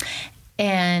 right.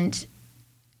 And...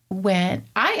 when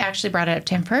I actually brought it up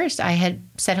to him first, I had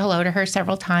said hello to her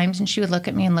several times, and she would look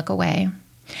at me and look away.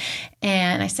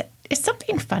 And I said, is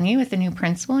something funny with the new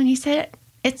principal? And he said,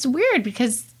 it's weird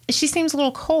because she seems a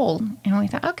little cold. And we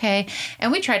thought, okay.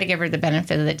 And we tried to give her the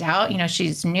benefit of the doubt. You know,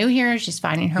 she's new here. She's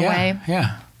finding her way.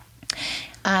 Yeah.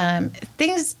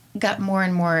 Things got more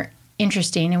and more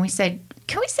interesting. And we said,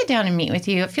 can we sit down and meet with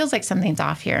you? It feels like something's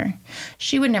off here.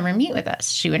 She would never meet with us.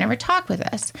 She would never talk with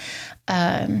us.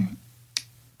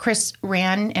 Chris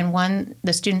ran and won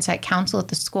the student site council at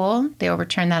the school. They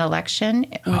overturned that election.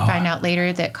 We find out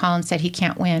later that Collins said he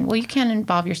can't win. Well, you can't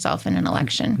involve yourself in an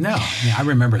election. No. Yeah, I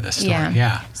remember this story.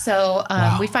 Yeah. So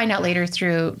we find out later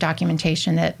through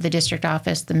documentation that the district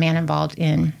office, the man involved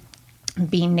in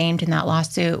being named in that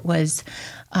lawsuit, was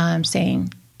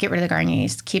saying, get rid of the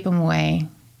Garniers, keep them away,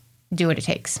 do what it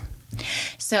takes.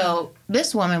 So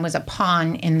this woman was a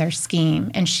pawn in their scheme,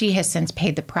 and she has since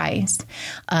paid the price.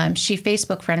 She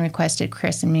Facebook friend requested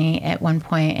Chris and me at one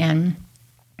point, and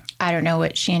I don't know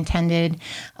what she intended.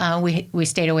 We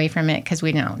stayed away from it because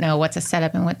we don't know what's a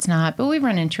setup and what's not. But we've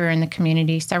run into her in the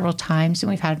community several times, and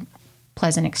we've had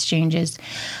pleasant exchanges.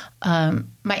 My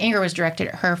anger was directed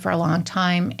at her for a long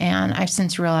time, and I've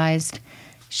since realized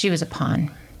she was a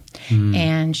pawn.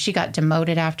 And she got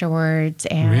demoted afterwards,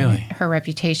 and Really? her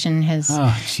reputation has,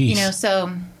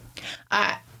 so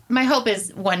my hope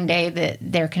is one day that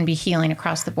there can be healing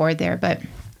across the board there. But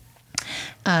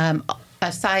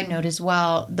a side note as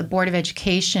well, the Board of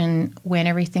Education, when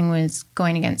everything was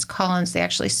going against Collins, they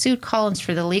actually sued Collins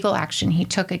for the legal action he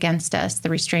took against us, the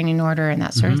restraining order and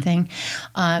that sort of thing.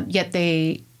 Yet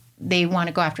they want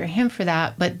to go after him for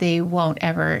that, but they won't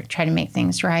ever try to make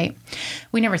things right.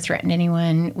 We never threatened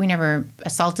anyone. We never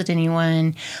assaulted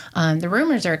anyone. The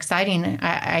rumors are exciting.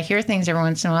 I hear things every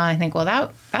once in a while. I think,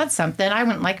 well, that's something. I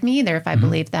wouldn't like me either if I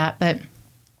believed that. But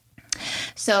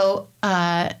so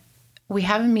we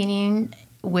have a meeting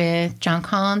with John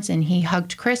Collins, and he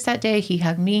hugged Chris that day. He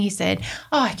hugged me. He said,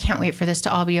 "Oh, I can't wait for this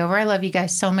to all be over. I love you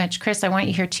guys so much. Chris, I want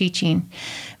you here teaching."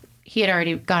 He had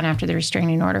already gone after the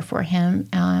restraining order for him.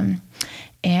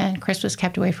 And Chris was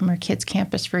kept away from her kids'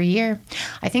 campus for a year.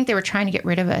 I think they were trying to get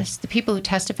rid of us. The people who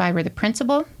testified were the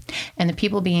principal and the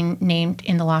people being named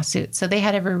in the lawsuit. So they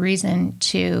had every reason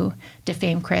to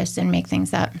defame Chris and make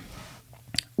things up,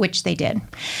 which they did.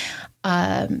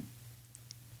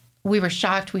 We were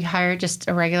shocked. We hired just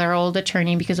a regular old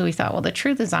attorney because we thought, well, the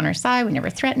truth is on our side. We never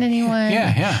threatened anyone.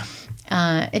 Yeah.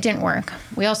 It didn't work.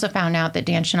 We also found out that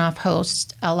Dan Chinoff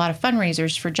hosts a lot of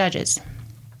fundraisers for judges.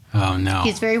 Oh, no.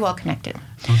 He's very well connected.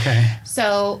 Okay.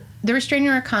 So the restraining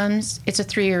order comes. It's a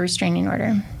 3-year restraining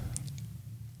order.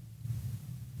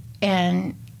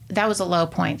 And that was a low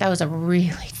point. That was a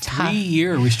really tough...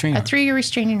 3-year restraining order? A 3-year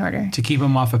restraining order. To keep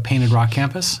him off of Painted Rock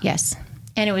campus? Yes.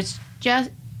 And it was just...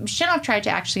 Chinoff tried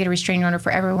to actually get a restraining order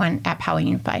for everyone at Poway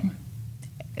Unified.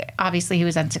 Obviously, he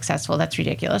was unsuccessful. That's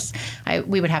ridiculous.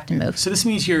 We would have to move. So this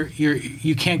means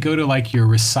you can't go to like your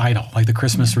recital, like the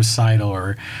Christmas recital,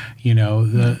 or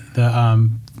the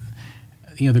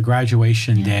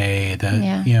graduation day.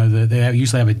 They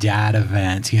usually have a dad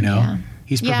event. Yeah.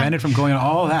 He's prevented from going to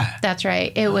all of that. That's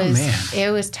right. It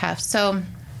was tough. So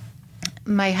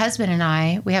my husband and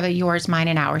I, we have a yours, mine,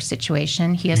 and ours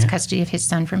situation. He has custody of his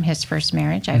son from his first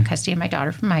marriage. I have custody of my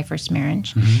daughter from my first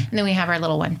marriage. And then we have our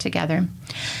little one together.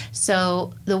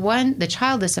 So the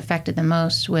child this affected the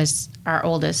most was our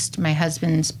oldest, my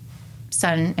husband's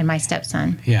son and my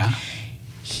stepson. Yeah.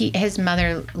 His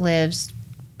mother lives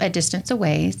a distance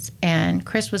away, and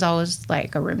Chris was always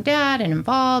like a room dad and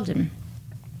involved. And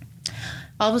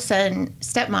all of a sudden,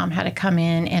 stepmom had to come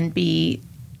in and be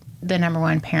the number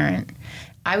one parent.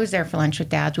 I was there for lunch with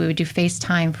dads. We would do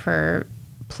FaceTime for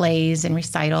plays and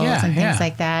recitals and things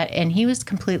like that. And he was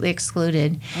completely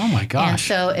excluded. Oh my gosh. And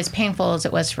so as painful as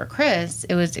it was for Chris,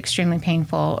 it was extremely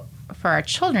painful for our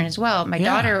children as well. My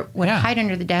daughter would hide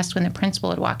under the desk when the principal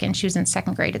would walk in. She was in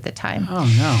 2nd grade at the time.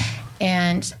 Oh no.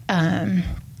 And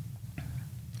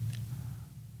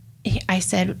I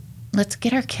said, let's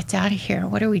get our kids out of here.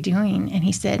 What are we doing? And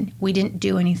he said, we didn't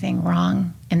do anything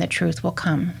wrong, and the truth will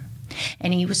come.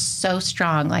 And he was so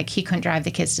strong. Like, he couldn't drive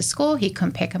the kids to school. He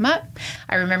couldn't pick them up.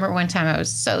 I remember one time I was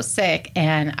so sick,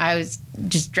 and I was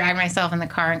just dragging myself in the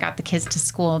car and got the kids to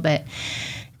school. But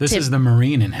this is the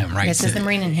Marine in him, right? This is the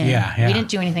Marine in him. Yeah. We didn't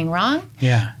do anything wrong.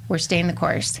 Yeah. We're staying the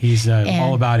course. He's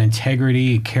all about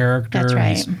integrity, character. That's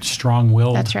right. He's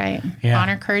strong-willed. That's right. Yeah.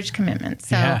 Honor, courage, commitment.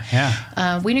 So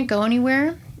we didn't go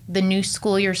anywhere. The new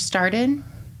school year started.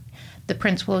 The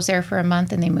principal was there for a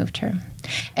month, and they moved her.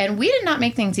 And we did not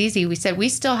make things easy. We said we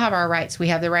still have our rights. We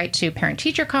have the right to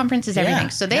parent-teacher conferences, everything.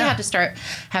 So they had to start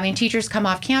having teachers come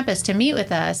off campus to meet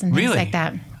with us and things like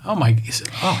that. Oh my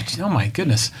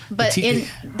goodness. But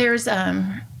there was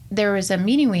a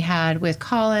meeting we had with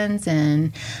Collins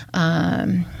and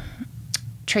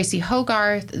Tracy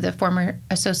Hogarth, the former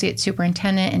associate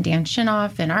superintendent, and Dan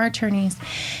Chinoff, and our attorneys,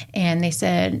 and they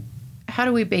said, how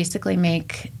do we basically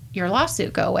make your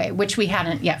lawsuit go away? Which we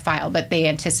hadn't yet filed, but they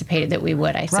anticipated that we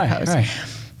would, I suppose. Right.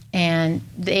 And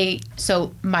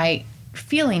so my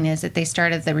feeling is that they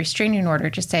started the restraining order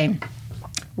to say,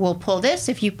 we'll pull this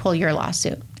if you pull your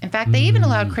lawsuit. In fact, they even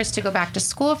allowed Chris to go back to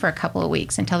school for a couple of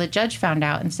weeks until the judge found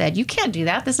out and said, you can't do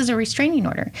that. This is a restraining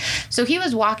order. So he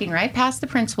was walking right past the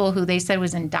principal, who they said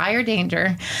was in dire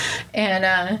danger.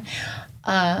 And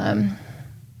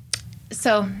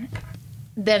so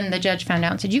then the judge found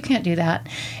out and said, you can't do that.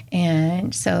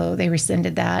 And so they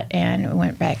rescinded that and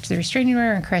went back to the restraining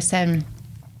order. And Chris said,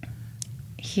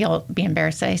 he'll be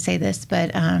embarrassed that I say this,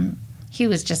 but he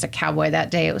was just a cowboy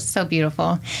that day. It was so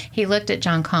beautiful. He looked at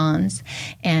John Collins,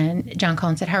 and John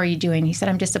Collins said, how are you doing? He said,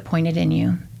 I'm disappointed in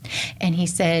you. And he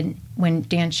said, when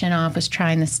Dan Chinoff was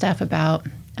trying the stuff about,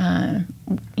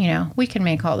 we can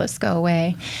make all this go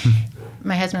away,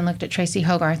 my husband looked at Tracy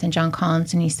Hogarth and John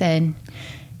Collins, and he said,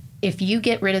 if you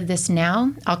get rid of this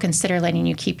now, I'll consider letting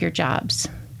you keep your jobs.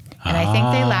 And I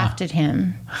think they laughed at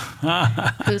him.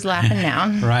 Who's laughing now?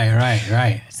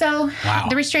 Right. So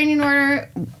the restraining order,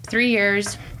 3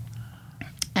 years.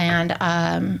 And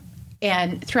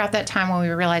throughout that time when we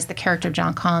realized the character of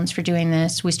John Collins for doing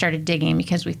this, we started digging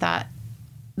because we thought,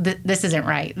 this isn't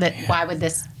right. Why would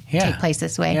this take place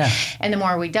this way? Yeah. And the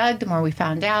more we dug, the more we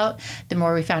found out. The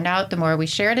more we found out, the more we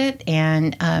shared it.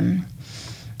 And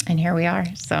here we are.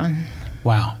 So.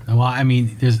 Wow. Well, I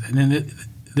mean,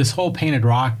 this whole Painted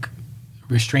Rock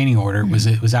restraining order, was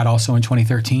that also in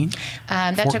 2013?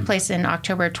 That took place in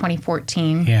October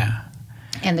 2014. Yeah.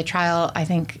 And the trial, I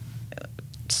think,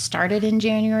 started in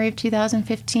January of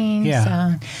 2015. Yeah.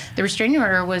 So the restraining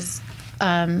order was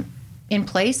in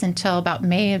place until about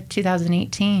May of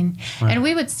 2018. Right. And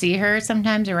we would see her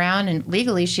sometimes around, and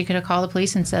legally she could have called the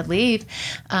police and said leave.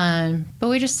 But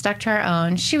we just stuck to our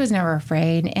own. She was never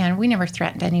afraid, and we never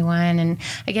threatened anyone. And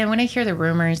again, when I hear the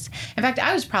rumors, in fact,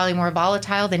 I was probably more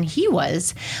volatile than he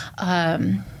was.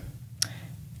 And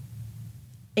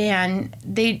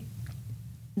they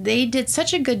did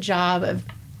such a good job of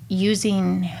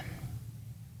using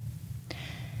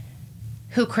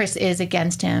who Chris is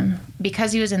against him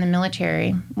because he was in the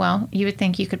military. Well, you would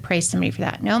think you could praise somebody for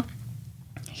that. Nope.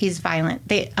 He's violent.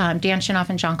 Dan Chinoff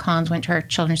and John Collins went to our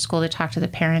children's school to talk to the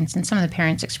parents, and some of the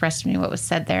parents expressed to me what was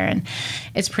said there, and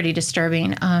it's pretty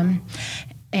disturbing.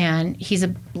 And he's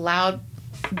a loud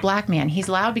black man. He's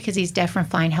loud because he's deaf from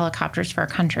flying helicopters for our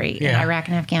country in Iraq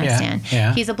and Afghanistan.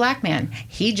 Yeah. He's a black man.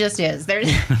 He just is.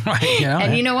 There's, right,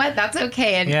 and you know what? That's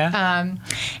okay. And,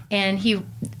 and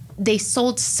they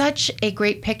sold such a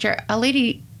great picture. A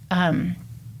lady, I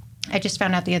just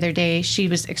found out the other day, she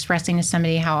was expressing to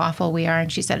somebody how awful we are.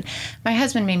 And she said, my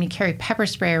husband made me carry pepper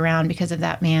spray around because of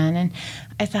that man. And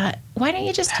I thought, why don't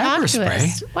you just talk to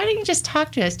us? Why don't you just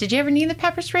talk to us? Did you ever need the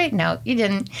pepper spray? No, you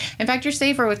didn't. In fact, you're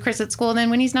safer with Chris at school than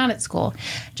when he's not at school.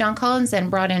 John Collins then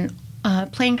brought in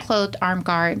plainclothed armed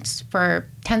guards for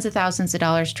tens of thousands of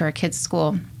dollars to our kids'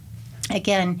 school.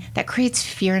 Again, that creates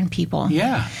fear in people.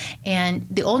 Yeah. And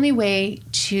the only way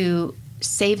to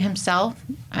save himself,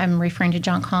 I'm referring to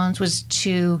John Collins, was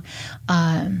to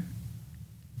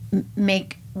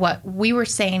make what we were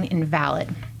saying invalid.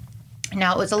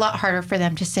 Now, it was a lot harder for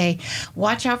them to say,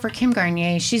 watch out for Kim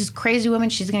Garnier. She's a crazy woman.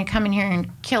 She's going to come in here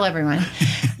and kill everyone.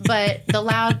 But the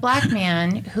loud black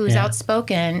man who's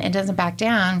outspoken and doesn't back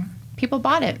down, people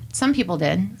bought it. Some people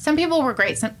did. Some people were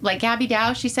great. Like Gabby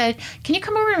Dow, she said, can you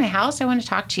come over to my house? I want to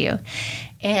talk to you.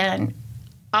 And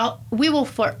we will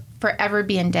forever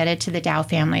be indebted to the Dow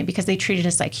family because they treated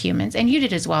us like humans. And you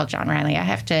did as well, John Riley. I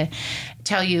have to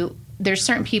tell you, there's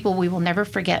certain people we will never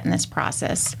forget in this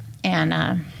process.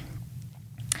 And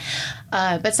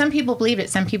but some people believed it.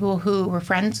 Some people who were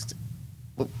friends,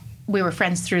 we were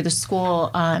friends through the school,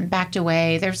 backed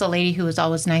away. There was a lady who was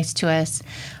always nice to us.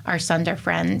 Our sons are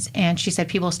friends. And she said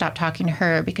people stopped talking to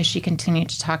her because she continued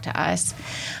to talk to us.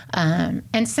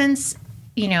 And since,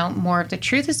 more of the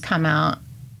truth has come out,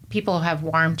 people have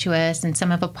warmed to us and some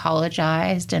have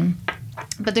apologized.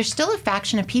 But there's still a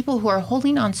faction of people who are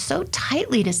holding on so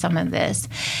tightly to some of this.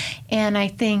 And I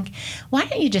think, why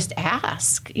don't you just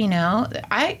ask?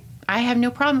 I have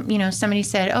no problem. Somebody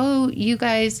said, oh, you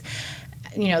guys,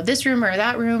 this rumor or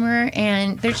that rumor.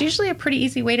 And there's usually a pretty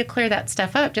easy way to clear that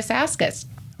stuff up. Just ask us.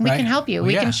 We can help you.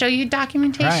 We can show you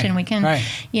documentation. We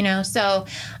can, so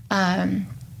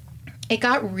it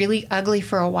got really ugly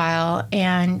for a while.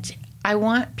 And I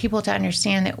want people to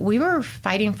understand that we were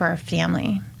fighting for our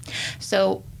family.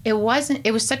 So it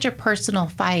was such a personal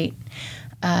fight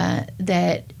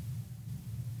that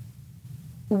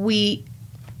we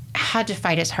had to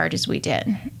fight as hard as we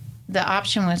did. The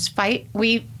option was fight.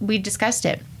 We discussed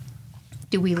it.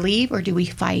 Do we leave or do we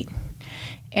fight?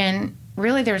 And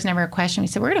really, there was never a question. We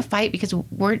said, we're going to fight because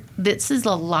this is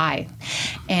a lie.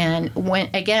 And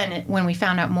when we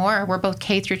found out more, we're both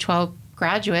K through 12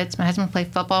 graduates. My husband played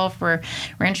football for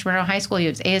Rancho Middle High School. He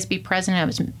was ASB president. I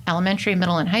was elementary,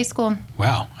 middle, and high school.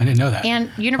 Wow, I didn't know that.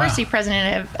 And university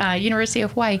president of University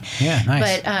of Hawaii. Yeah,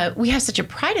 nice. But we have such a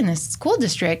pride in this school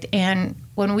district. And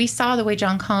when we saw the way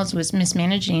John Collins was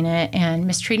mismanaging it and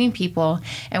mistreating people,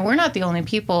 and we're not the only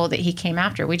people that he came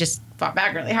after. We just fought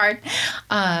back really hard.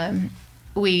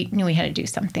 We knew we had to do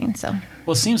something. So,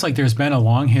 well, it seems like there's been a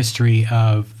long history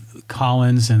of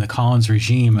Collins and the Collins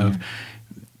regime of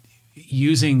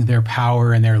using their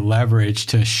power and their leverage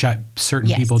to shut certain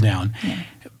people down. Yeah.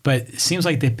 But it seems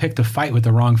like they picked a fight with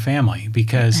the wrong family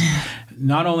because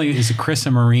not only is Chris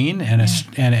a Marine and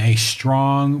a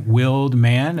strong-willed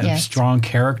man of strong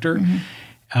character,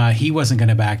 he wasn't going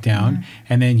to back down.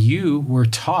 And then you were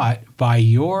taught by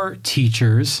your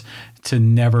teachers to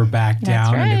never back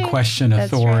down and to right. question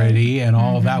That's authority and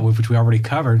all of that, which we already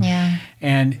covered. Yeah.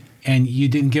 And you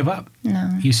didn't give up.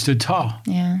 No. You stood tall.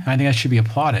 Yeah. I think that should be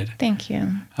applauded. Thank you.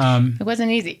 It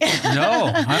wasn't easy.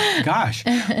 No, gosh.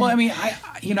 Well, I mean,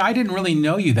 I didn't really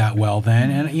know you that well then,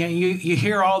 and you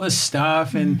hear all this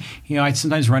stuff, and I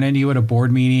sometimes run into you at a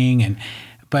board meeting,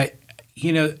 but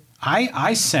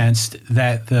I sensed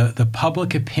that the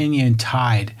public opinion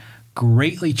tide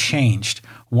greatly changed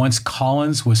once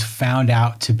Collins was found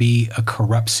out to be a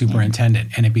corrupt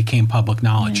superintendent, and it became public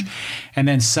knowledge. And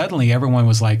then suddenly everyone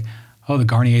was like, oh, the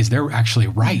Garniers, they're actually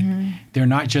right. They're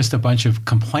not just a bunch of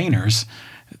complainers,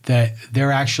 that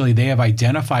they have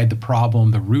identified the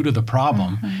problem, the root of the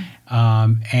problem.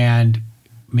 And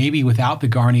maybe without the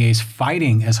Garniers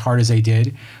fighting as hard as they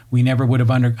did, we never would have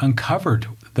uncovered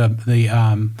the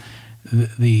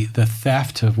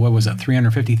theft of, what was it,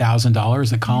 $350,000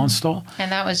 that Collins stole?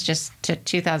 And that was just to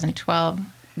 2012.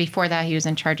 Before that, he was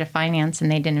in charge of finance,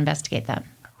 and they didn't investigate that.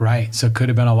 Right. So it could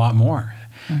have been a lot more.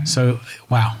 So,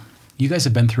 wow. You guys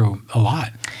have been through a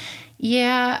lot.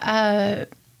 Yeah.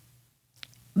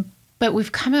 But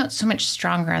we've come out so much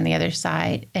stronger on the other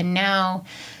side. And now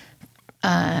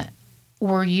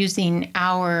we're using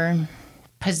our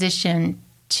position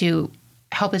to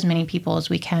help as many people as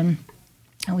we can.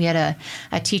 We had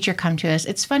a teacher come to us.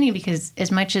 It's funny because as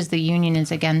much as the union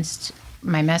is against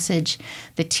my message,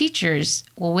 the teachers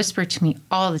will whisper to me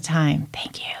all the time,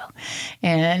 thank you.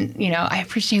 And, I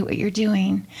appreciate what you're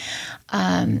doing.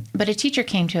 But a teacher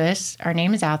came to us. Our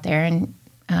name is out there. And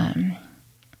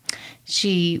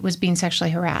she was being sexually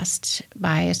harassed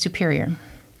by a superior.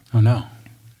 Oh, no.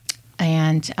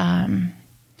 And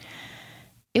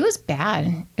it was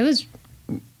bad. It was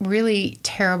really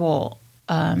terrible.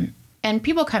 And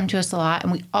people come to us a lot,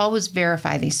 and we always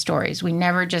verify these stories. We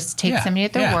never just take somebody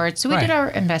at their word. So we did our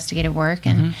investigative work,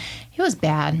 and it was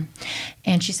bad.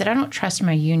 And she said, I don't trust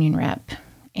my union rep.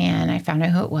 And I found out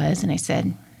who it was, and I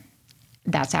said,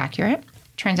 that's accurate.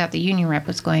 Turns out the union rep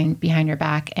was going behind her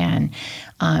back, and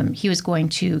he was going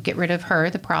to get rid of her,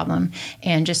 the problem,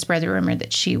 and just spread the rumor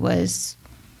that she was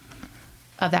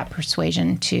of that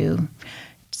persuasion to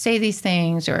say these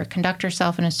things or conduct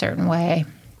herself in a certain way.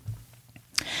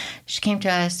 She came to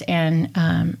us,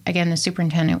 and again, the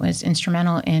superintendent was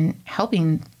instrumental in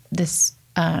helping this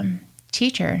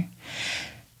teacher.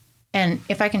 And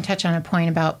if I can touch on a point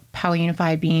about Poway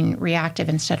Unified being reactive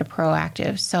instead of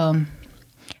proactive. So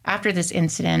after this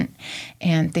incident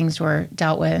and things were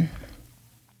dealt with,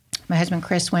 my husband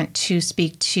Chris went to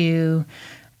speak to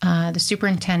the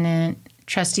superintendent,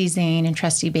 Trustee Zane, and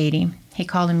Trustee Beatty. He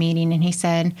called a meeting and he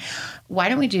said, why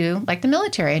don't we do like the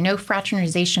military, a no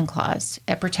fraternization clause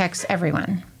that protects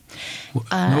everyone?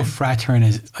 No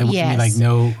fraternization, yes. like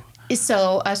no...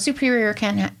 So a superior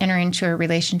can't enter into a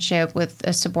relationship with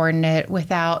a subordinate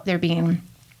without there being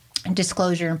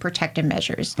disclosure and protective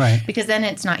measures. Right. Because then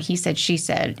it's not he said, she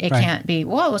said. It can't be,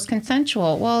 well, it was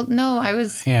consensual. Well, no, I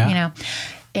was,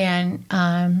 And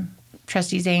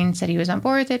Trustee Zane said he was on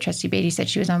board with it. Trustee Beatty said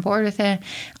she was on board with it.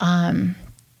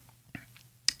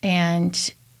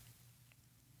 And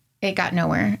it got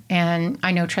nowhere. And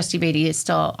I know Trustee Beatty is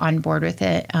still on board with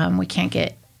it. We can't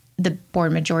get the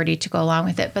board majority to go along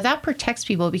with it. But that protects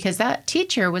people because that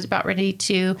teacher was about ready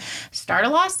to start a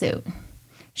lawsuit.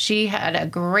 She had a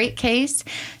great case.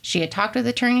 She had talked with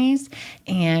attorneys,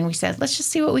 and we said, let's just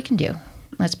see what we can do.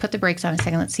 Let's put the brakes on a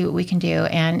second. Let's see what we can do.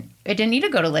 And it didn't need to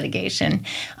go to litigation.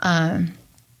 And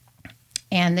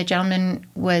the gentleman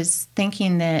was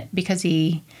thinking that because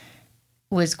he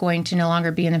was going to no longer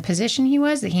be in the position he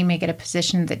was, that he may get a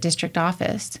position at the district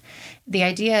office. The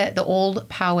idea, the old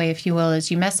Poway, if you will, is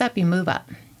you mess up, you move up.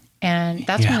 And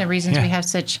that's one of the reasons we have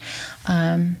such,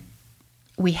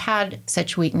 we had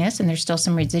such weakness, and there's still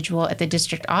some residual at the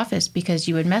district office because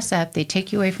you would mess up, they'd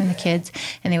take you away from the kids,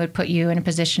 and they would put you in a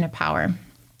position of power.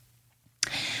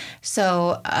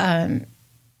 So,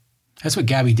 that's what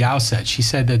Gabby Dow said. She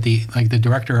said that the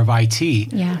director of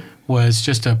IT was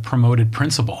just a promoted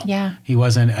principal. Yeah. He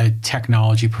wasn't a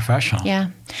technology professional. Yeah.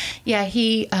 Yeah.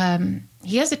 He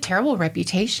has a terrible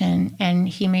reputation, and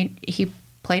he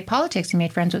played politics. He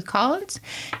made friends with Collins.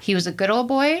 He was a good old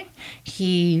boy.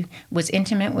 He was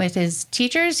intimate with his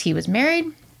teachers. He was married.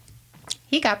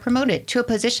 He got promoted to a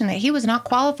position that he was not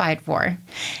qualified for.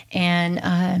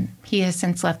 And he has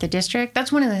since left the district.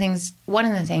 That's one of the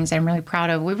things I'm really proud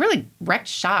of. We really wrecked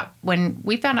shop when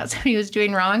we found out somebody was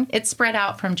doing wrong. It spread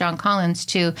out from John Collins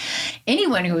to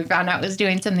anyone who we found out was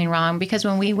doing something wrong, because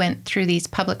when we went through these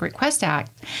Public Request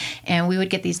Act and we would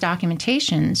get these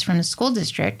documentations from the school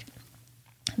district,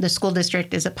 The school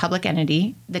district is a public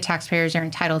entity. The taxpayers are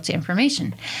entitled to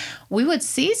information. We would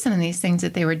see some of these things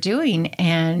that they were doing,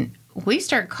 and we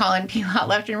started calling people out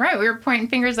left and right. We were pointing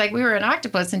fingers like we were an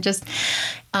octopus, and just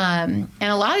and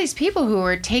a lot of these people who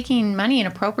were taking money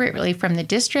inappropriately from the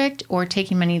district or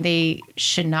taking money they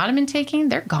should not have been taking,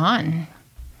 they're gone.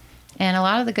 And a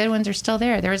lot of the good ones are still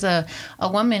there. There was a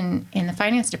woman in the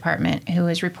finance department who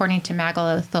was reporting to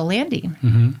Magala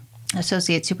Tholandi,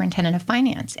 Associate Superintendent of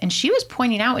Finance, and she was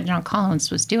pointing out what John Collins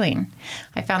was doing.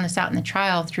 I found this out in the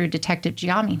trial through Detective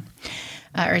Giammi,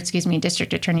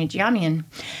 District Attorney Giammi,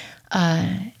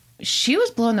 and she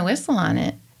was blowing the whistle on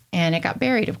it, and it got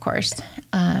buried, of course.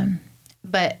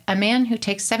 But a man who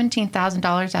takes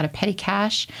 $17,000 out of petty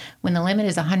cash when the limit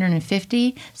is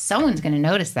 $150, someone's going to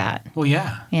notice that. Well,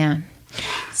 yeah. Yeah.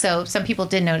 So some people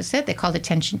did notice it. They called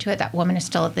attention to it. That woman is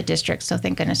still at the district, so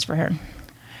thank goodness for her.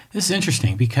 This is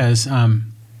interesting because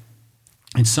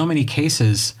in so many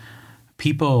cases,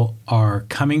 people are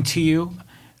coming to you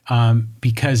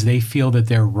because they feel that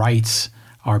their rights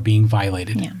are being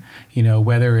violated. Yeah. You know,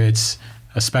 whether it's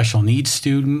a special needs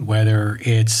student, whether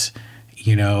it's,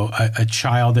 you know, a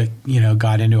child that, you know,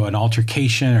 got into an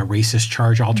altercation, a racist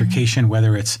charge altercation,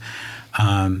 whether it's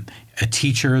a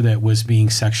teacher that was being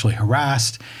sexually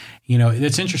harassed. You know,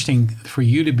 it's interesting for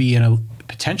you to be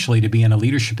potentially to be in a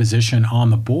leadership position on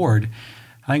the board.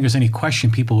 I think there's any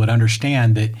question people would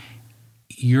understand that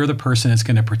you're the person that's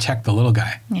going to protect the little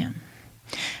guy. Yeah.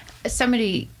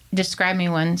 Somebody described me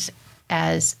once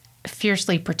as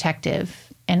fiercely protective,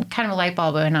 and kind of a light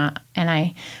bulb went on. And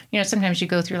I, you know, sometimes you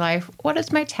go through life, what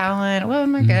is my talent? What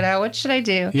am I good at? What should I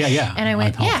do? Yeah. And I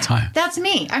went, all the time. That's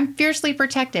me. I'm fiercely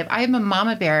protective. I am a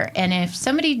mama bear. And if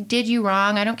somebody did you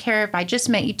wrong, I don't care if I just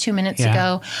met you 2 minutes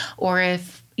ago, or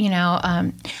if, you know,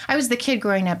 I was the kid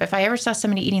growing up. If I ever saw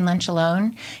somebody eating lunch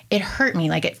alone, it hurt me.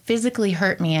 Like, it physically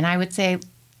hurt me. And I would say,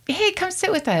 hey, come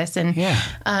sit with us. And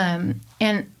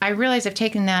and I realize I've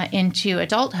taken that into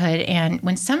adulthood. And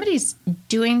when somebody's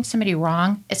doing somebody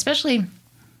wrong, especially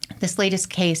this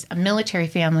latest case, a military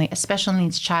family, a special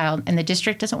needs child, and the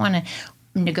district doesn't want to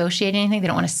negotiate anything, they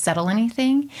don't want to settle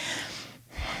anything,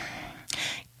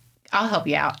 I'll help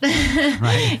you out.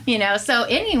 Right. You know, so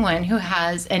anyone who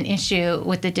has an issue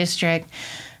with the district,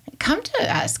 come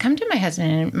to us, come to my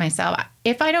husband and myself.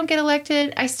 If I don't get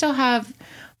elected, I still have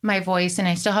my voice and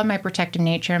I still have my protective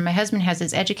nature. My husband has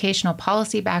his educational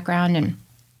policy background,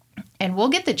 and we'll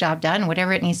get the job done,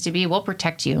 whatever it needs to be. We'll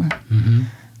protect you.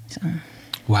 So.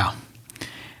 Wow.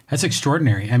 That's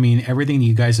extraordinary. I mean, everything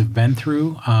you guys have been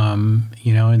through,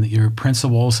 you know, and your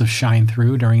principles have shined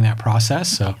through during that process.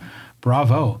 So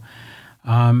bravo.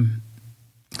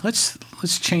 Let's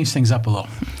change things up a little.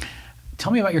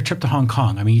 Tell me about your trip to Hong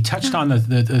Kong. I mean, you touched on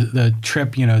the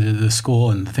trip, you know, to the school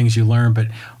and the things you learned, but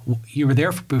you were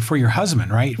there for your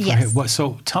husband, right? Yes.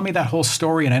 So tell me that whole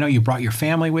story. And I know you brought your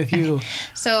family with you.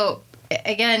 So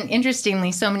again,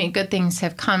 interestingly, so many good things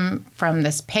have come from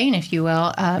this pain, if you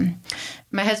will.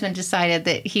 My husband decided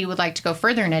that he would like to go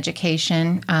further in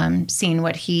education, seeing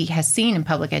what he has seen in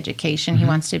public education. He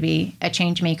wants to be a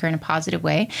change maker in a positive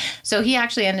way. So he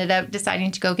actually ended up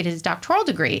deciding to go get his doctoral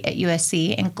degree at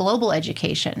USC in global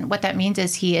education. What that means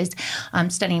is he is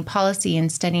studying policy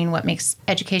and studying what makes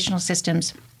educational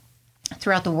systems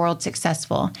throughout the world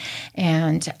successful.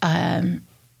 And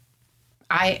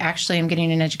I actually am getting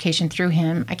an education through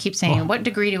him. I keep saying, what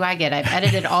degree do I get? I've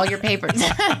edited all your papers.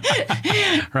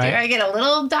 Right. Do I get a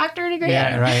little doctorate degree?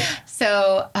 Yeah, right.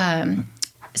 So,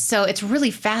 so it's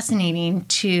really fascinating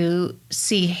to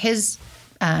see his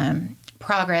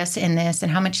progress in this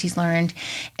and how much he's learned.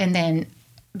 And then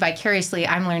vicariously,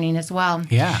 I'm learning as well.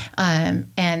 Yeah.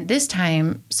 And this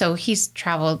time, so he's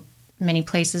traveled many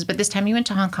places, but this time he went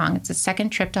to Hong Kong. It's his second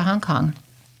trip to Hong Kong.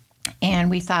 And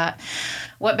we thought,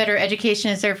 what better education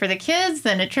is there for the kids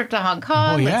than a trip to Hong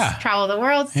Kong? Oh, yeah. Let's travel the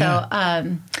world.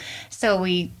 So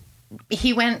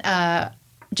he went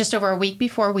just over a week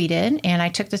before we did, and I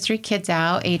took the 3 kids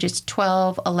out, ages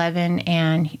 12, 11,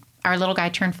 and our little guy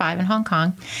turned 5 in Hong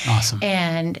Kong. Awesome.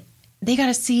 And they got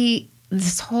to see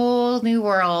this whole new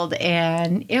world,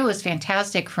 and it was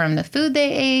fantastic, from the food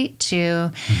they ate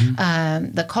to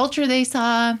the culture they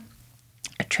saw,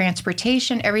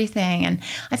 transportation, everything. And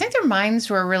I think their minds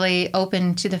were really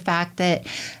open to the fact that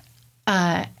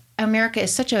America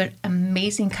is such an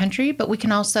amazing country, but we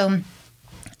can also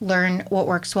learn what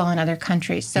works well in other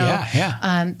countries. So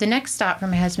the next stop for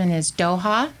my husband is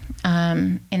Doha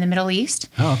in the Middle East.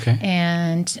 Oh, okay.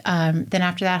 And then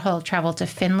after that, he'll travel to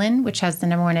Finland, which has the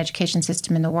 #1 education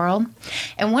system in the world.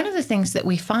 And one of the things that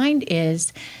we find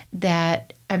is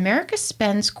that America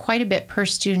spends quite a bit per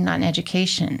student on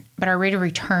education, but our rate of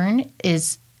return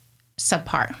is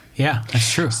subpar. Yeah,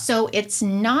 that's true. So it's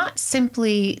not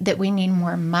simply that we need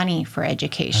more money for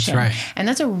education. That's right. And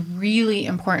that's a really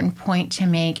important point to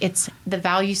make. It's the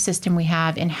value system we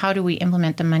have and how do we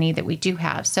implement the money that we do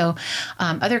have. So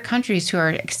other countries who are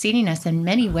exceeding us in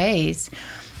many ways,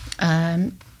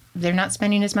 they're not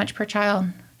spending as much per child.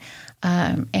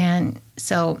 And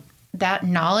so that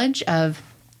knowledge of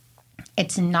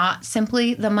it's not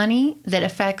simply the money that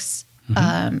affects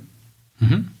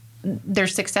their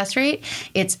success rate.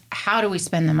 It's how do we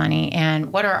spend the money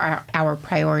and what are our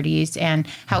priorities and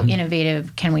how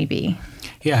innovative can we be?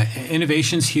 Yeah,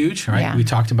 innovation's huge, right? Yeah. We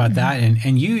talked about that.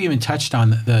 And you even touched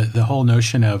on the whole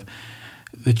notion of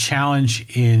the challenge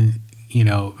in,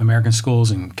 American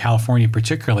schools and California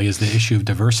particularly is the issue of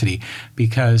diversity,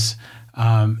 because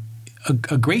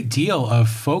a great deal of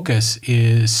focus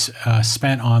is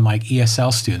spent on like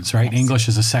ESL students, right? Yes. English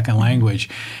is a second language.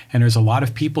 And there's a lot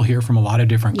of people here from a lot of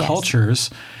different Yes. cultures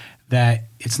that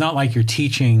it's not like you're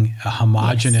teaching a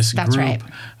homogenous Yes, that's group right.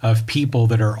 of people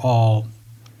that are all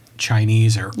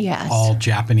Chinese or Yes. all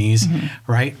Japanese,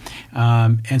 right?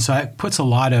 And so that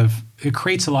it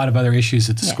creates a lot of other issues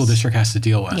that the Yes. school district has to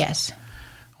deal with. Yes.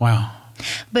 Wow.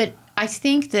 But I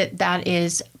think that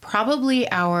is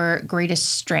probably our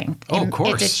greatest strength. Oh, of And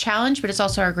course. it's a challenge, but it's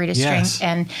also our greatest Yes.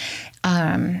 strength.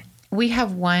 And we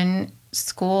have one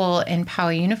school in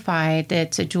Poway Unified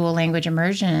that's a dual language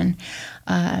immersion.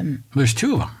 There's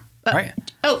two of them, right?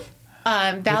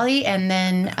 Valley, and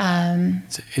then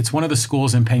It's one of the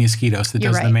schools in Peñasquitos that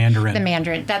you're does right. the Mandarin. The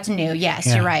Mandarin. That's new. Yes,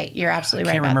 Yeah. you're right. You're absolutely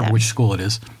I right can't about remember that. which school it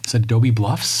is. Is it Adobe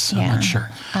Bluffs? I'm Yeah. not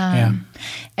sure. Yeah.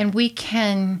 And we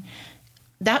can.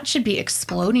 That should be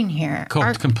exploding here.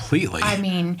 Completely. I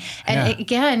mean, and Yeah.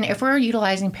 again, if we're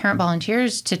utilizing parent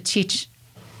volunteers to teach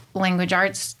language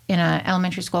arts in an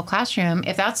elementary school classroom,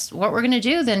 if that's what we're going to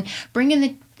do, then bring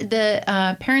in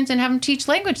the parents and have them teach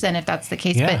language then, if that's the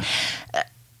case. Yeah. But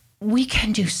we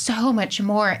can do so much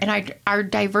more. And our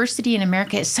diversity in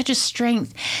America is such a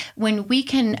strength when we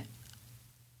can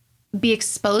be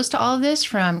exposed to all of this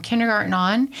from kindergarten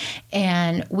on,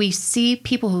 and we see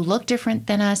people who look different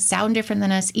than us, sound different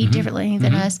than us, eat differently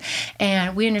than us,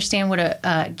 and we understand what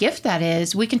a gift that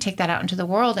is. We can take that out into the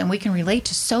world, and we can relate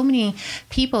to so many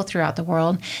people throughout the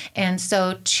world. And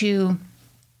so to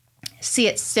see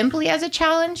it simply as a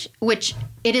challenge, which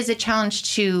it is a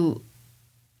challenge to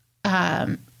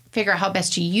figure out how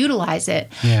best to utilize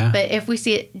it. Yeah. But if we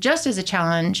see it just as a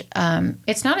challenge,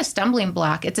 it's not a stumbling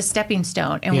block, it's a stepping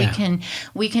stone. And Yeah.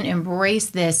 we can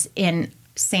embrace this in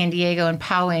San Diego and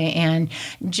Poway and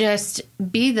just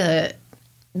be the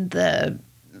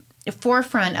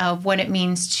forefront of what it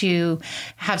means to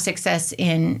have success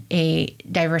in a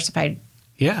diversified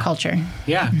culture.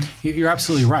 Yeah, you're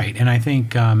absolutely right. And I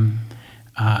think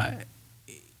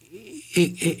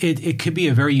it could be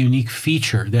a very unique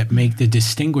feature that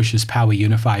distinguishes Poway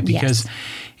Unified, because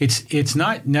it's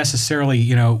not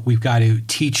necessarily, we've got to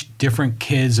teach different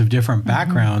kids of different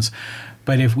backgrounds,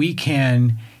 but if we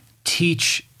can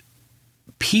teach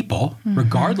people,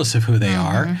 regardless of who they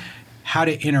are, how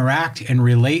to interact and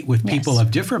relate with people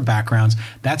of different backgrounds,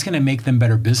 that's going to make them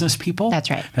better business people. That's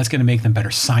right. That's going to make them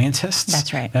better scientists.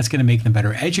 That's right. That's going to make them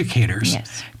better educators.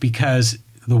 Yes. Because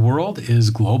the world is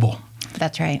global.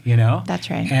 That's right. That's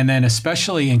right. And then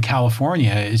especially in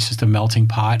California, it's just a melting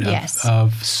pot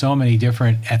of so many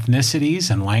different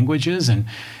ethnicities and languages, and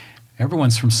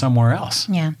everyone's from somewhere else.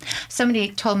 Yeah. Somebody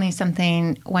told me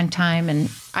something one time,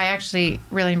 and I actually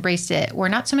really embraced it. We're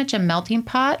not so much a melting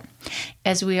pot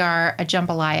as we are a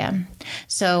jambalaya.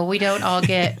 So we don't all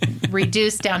get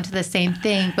reduced down to the same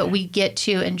thing, but we get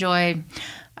to enjoy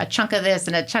a chunk of this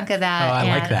and a chunk of that. Oh, I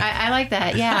and like that. I like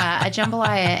that. Yeah, a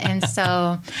jambalaya. And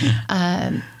so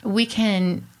we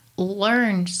can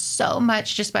learn so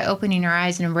much just by opening our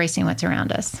eyes and embracing what's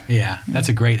around us. Yeah, that's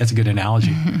a good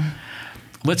analogy.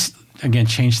 Let's, again,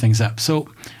 change things up. So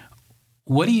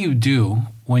what do you do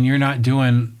when you're not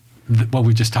doing what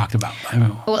we just talked about?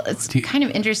 Well, it's kind of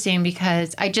interesting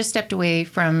because I just stepped away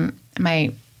from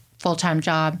my full-time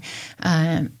job.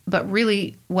 But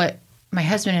really what my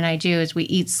husband and I do is we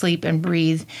eat, sleep, and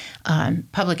breathe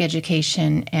public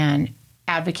education and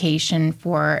advocacy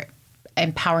for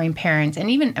empowering parents and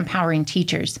even empowering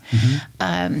teachers.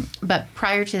 But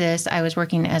prior to this, I was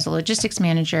working as a logistics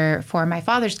manager for my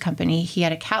father's company. He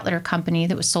had a cat litter company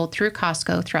that was sold through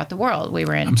Costco throughout the world. We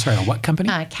were in... I'm sorry, a what company?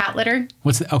 Cat litter.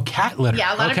 What's the... Oh, cat litter.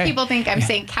 Yeah, a lot of people think I'm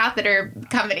saying catheter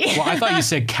company. Well, I thought you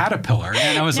said caterpillar,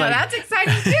 and I was No, like... that's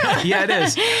exciting too. Yeah, it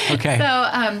is. Okay.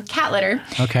 So cat litter.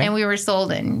 Okay. And we were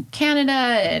sold in Canada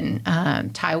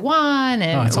and Taiwan,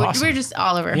 and that's awesome. we were just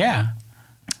all over. Yeah.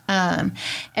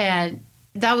 And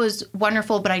that was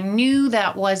wonderful, but I knew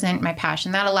that wasn't my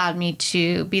passion. That allowed me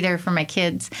to be there for my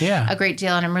kids a great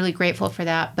deal, and I'm really grateful for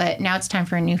that. But now it's time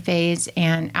for a new phase,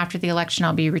 and after the election,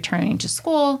 I'll be returning to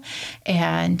school.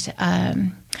 And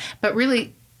but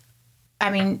really,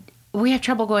 I mean, we have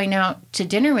trouble going out to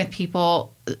dinner with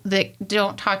people that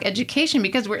don't talk education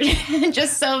because we're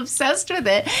just so obsessed with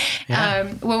it. Yeah.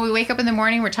 When we wake up in the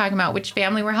morning, we're talking about which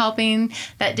family we're helping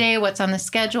that day, what's on the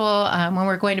schedule. When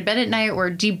we're going to bed at night,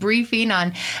 we're debriefing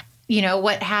on,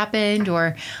 what happened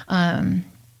or,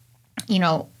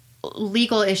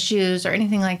 legal issues or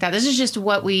anything like that. This is just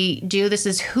what we do. This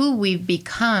is who we've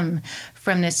become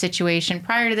from this situation.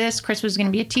 Prior to this, Chris was going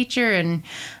to be a teacher, and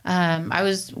I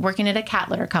was working at a cat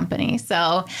litter company.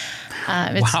 So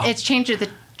it's changed the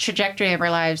trajectory of our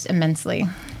lives immensely.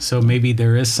 So maybe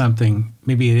there is something,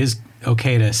 maybe it is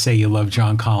okay to say you love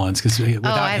John Collins, because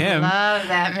without him... I love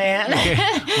that man.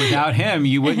 Without him,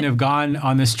 you wouldn't have gone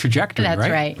on this trajectory, right?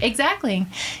 That's right. Exactly.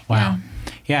 Wow.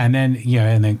 Yeah, and then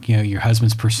your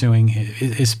husband's pursuing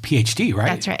his PhD, right?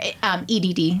 That's right.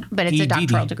 EDD, but it's a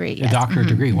doctoral degree. Yes. A doctorate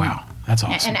degree. Wow, that's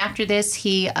awesome. And after this,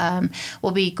 he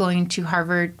will be going to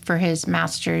Harvard for his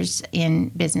master's in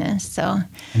business. So an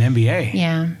MBA.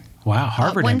 Yeah. Wow,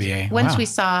 Harvard MBA. Once we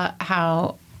saw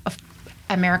how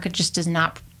America just does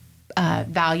not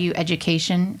value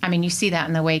education. I mean, you see that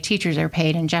in the way teachers are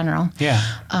paid in general. Yeah.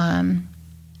 I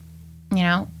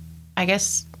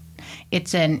guess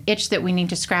it's an itch that we need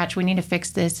to scratch. We need to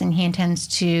fix this. And he intends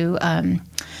to,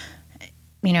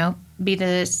 be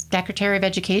the Secretary of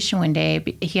Education one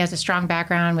day. He has a strong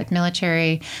background with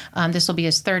military. This will be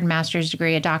his third master's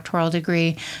degree, a doctoral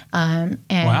degree. And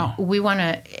wow. We want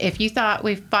to, if you thought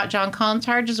we fought John Collins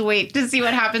hard, just wait to see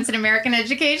what happens in American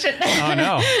education. Oh,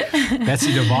 no.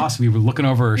 Betsy DeVos, we were looking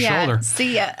over her shoulder.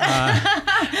 See ya.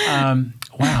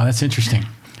 Wow, that's interesting.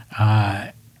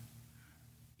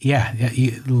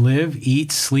 You live,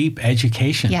 eat, sleep,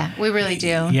 education. Yeah, we really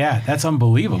do. Yeah, that's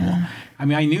unbelievable. Yeah. I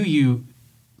mean, I knew you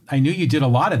did a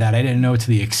lot of that. I didn't know to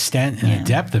the extent and the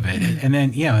depth of it. And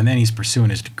then, and then he's pursuing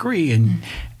his degree and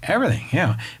everything.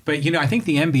 Yeah. But, I think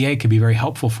the MBA could be very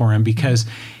helpful for him because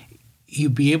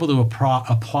you'd be able to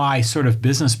apply sort of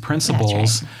business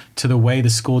principles to the way the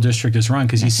school district is run.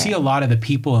 Because you see a lot of the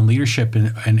people in leadership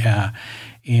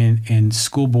in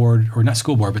school board, or not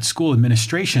school board, but school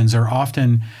administrations are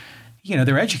often,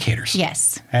 they're educators.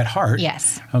 Yes. At heart.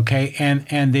 Yes. Okay.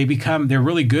 And they're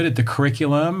really good at the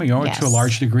curriculum, to a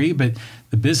large degree, but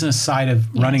the business side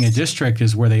of running a district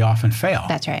is where they often fail.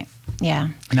 That's right. Yeah.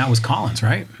 And that was Collins,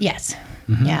 right? Yes.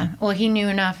 Mm-hmm. Yeah. Well, he knew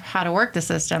enough how to work the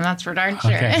system. That's for darn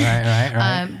sure. Okay.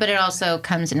 Right. But it also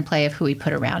comes into play of who he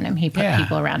put around him. He put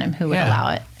people around him who would allow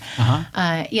it.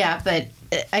 But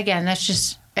again, that's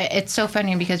just... It's so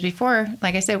funny because before,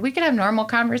 like I said, we could have normal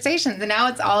conversations, and now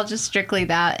it's all just strictly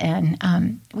that.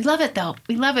 And we love it, though.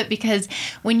 We love it because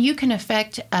when you can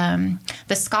affect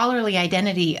the scholarly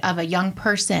identity of a young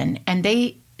person, and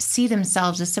they see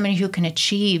themselves as somebody who can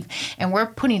achieve, and we're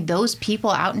putting those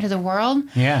people out into the world,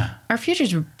 our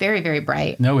future's very, very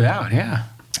bright. No doubt, yeah.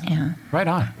 Right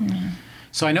on. Yeah.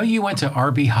 So I know you went to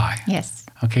RB High. Yes.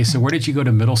 Okay, so where did you go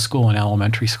to middle school and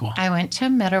elementary school? I went to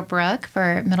Meadowbrook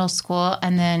for middle school,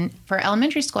 and then for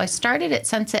elementary school, I started at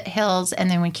Sunset Hills, and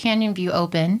then when Canyon View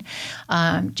opened,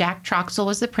 Jack Troxel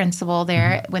was the principal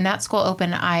there. Mm-hmm. When that school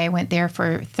opened, I went there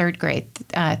for third grade,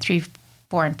 3,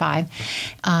 4, and 5.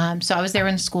 So I was there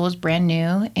when the school was brand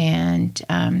new, and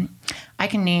I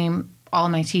can name all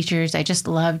of my teachers. I just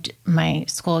loved my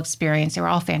school experience. They were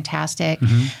all fantastic.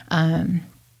 Mm-hmm.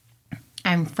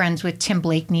 I'm friends with Tim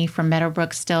Blakeney from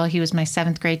Meadowbrook still. He was my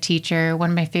 7th grade teacher. One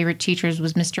of my favorite teachers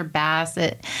was Mr. Bass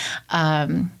at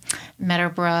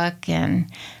Meadowbrook.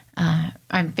 And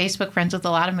I'm Facebook friends with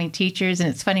a lot of my teachers. And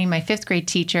it's funny, my 5th grade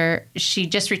teacher, she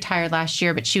just retired last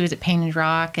year, but she was at Painted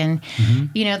Rock. And,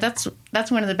 that's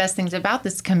one of the best things about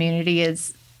this community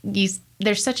is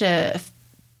there's such a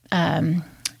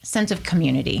sense of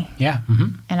community. Yeah.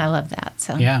 Mm-hmm. And I love that.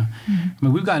 So yeah. Mm-hmm. I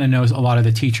mean, we've gotten to know a lot of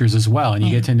the teachers as well, and you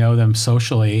get to know them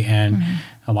socially, and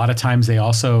a lot of times they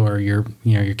also are your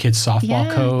kid's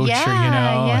softball coach,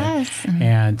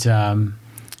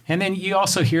 and then you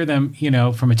also hear them,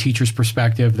 from a teacher's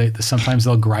perspective, sometimes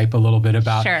they'll gripe a little bit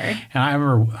about. Sure. And I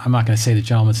remember, I'm not going to say the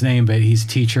gentleman's name, but he's a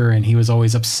teacher, and he was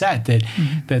always upset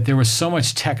that there was so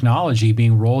much technology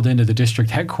being rolled into the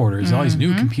district headquarters, all these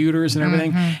new computers and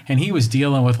everything, and he was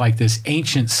dealing with like this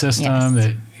ancient system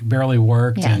that barely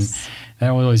worked, and that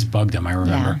always bugged him, I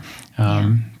remember.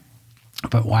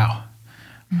 But wow.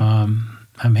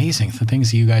 Amazing, the things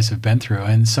that you guys have been through.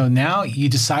 And so now you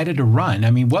decided to run.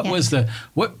 I mean, what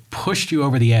pushed you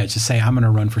over the edge to say, I'm going to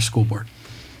run for school board?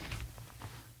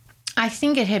 I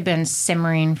think it had been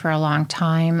simmering for a long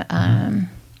time.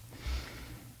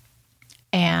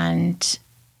 And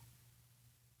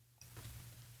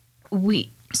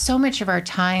so much of our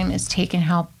time is taken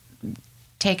up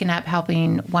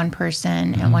helping one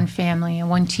person and one family and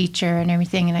one teacher and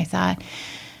everything. And I thought,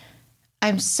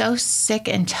 I'm so sick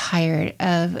and tired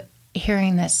of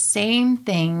hearing the same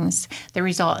things that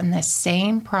result in the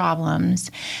same problems.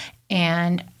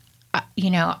 And,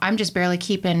 I'm just barely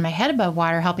keeping my head above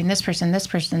water, helping this person, this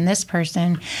person, this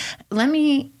person. Let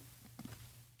me,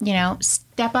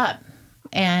 step up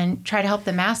and try to help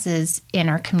the masses in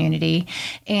our community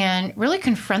and really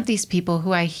confront these people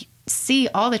who I see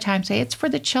all the time say it's for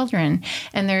the children,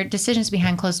 and their decisions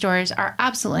behind closed doors are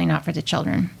absolutely not for the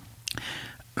children.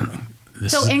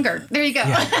 Anger. There you go.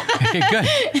 Yeah. Okay,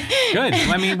 good.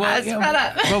 I mean,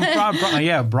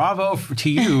 bravo to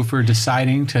you for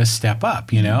deciding to step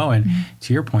up, And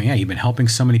to your point, you've been helping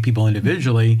so many people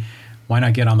individually. Why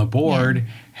not get on the board,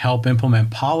 help implement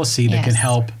policy that can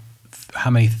help how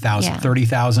many thousand,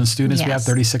 30,000 students? We have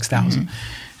 36,000.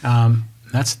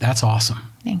 That's awesome.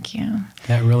 Thank you.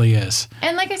 That really is.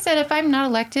 And like I said, if I'm not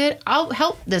elected, I'll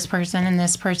help this person and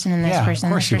this person and this person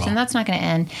and this person. That's not going to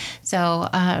end. So,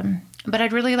 but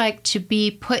I'd really like to be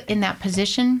put in that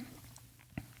position,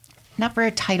 not for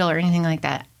a title or anything like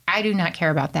that. I do not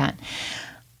care about that.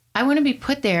 I want to be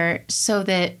put there so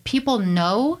that people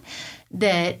know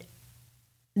that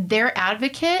their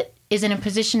advocate is in a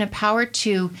position of power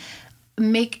to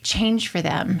make change for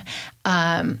them.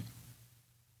 I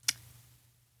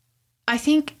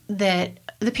think that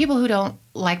the people who don't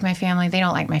like my family, they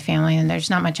don't like my family, and there's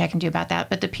not much I can do about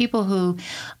that. But the people who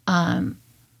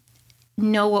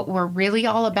know what we're really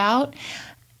all about,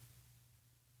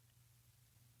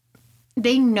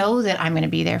 they know that I'm going to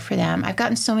be there for them. I've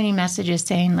gotten so many messages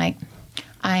saying, like,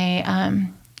 I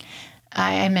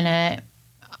am in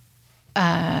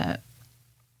a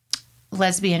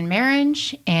lesbian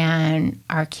marriage and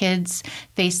our kids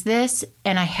face this,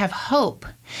 and I have hope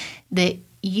that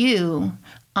you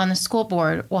on the school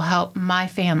board will help my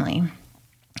family,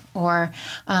 or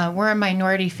we're a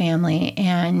minority family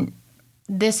and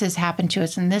this has happened to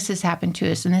us, and this has happened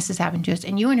to us, and this has happened to us,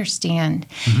 and you understand.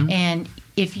 And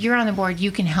if you're on the board,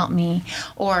 you can help me.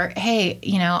 Or, hey,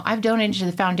 I've donated to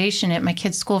the foundation at my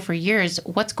kid's school for years.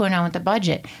 What's going on with the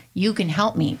budget? You can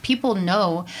help me. People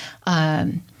know,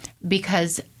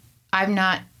 because I'm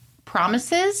not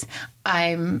promises,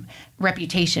 I'm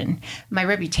reputation. My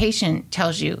reputation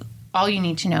tells you all you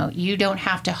need to know. You don't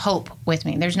have to hope with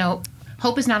me.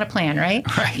 Hope is not a plan, right?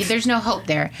 Right. There's no hope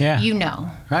there. Yeah.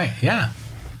 Right, yeah.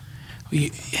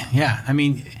 Yeah, I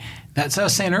mean, that's what I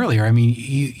was saying earlier. I mean,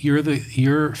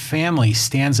 your family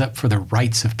stands up for the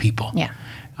rights of people. Yeah.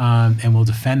 And will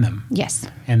defend them. Yes.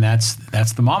 And that's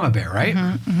the mama bear, right?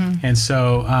 And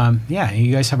so,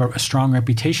 you guys have a strong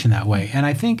reputation that way. And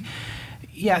I think,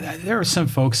 there are some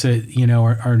folks that,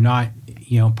 are not,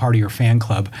 part of your fan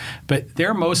club, but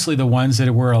they're mostly the ones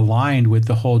that were aligned with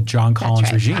the whole John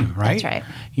Collins regime, right? That's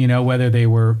right. Whether they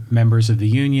were members of the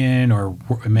union or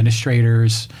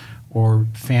administrators or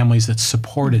families that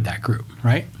supported that group,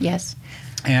 right? Yes.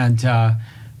 And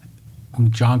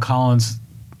John Collins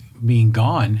being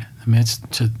gone, I mean,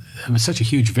 it was such a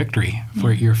huge victory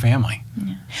for your family.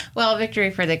 Yeah. Well,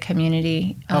 victory for the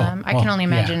community. I can only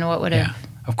imagine what would have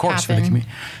of course, happened. For the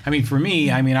community. I mean, for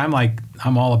me,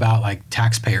 I'm all about like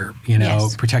taxpayer,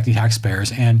 protecting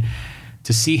taxpayers. And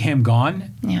to see him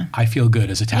gone, I feel good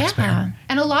as a taxpayer. Yeah.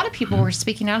 And a lot of people were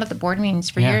speaking out at the board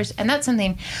meetings for years. And that's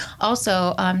something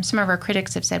also some of our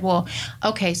critics have said, well,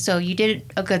 okay, so you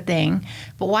did a good thing,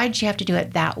 but why did you have to do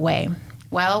it that way?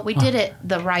 Well, we did it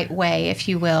the right way, if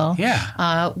you will.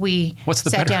 Yeah. We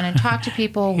sat down and talked to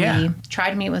people. We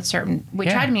tried to meet with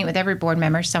tried to meet with every board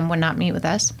member. Some would not meet with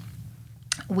us.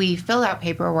 We filled out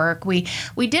paperwork. We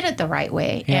did it the right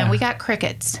way, and we got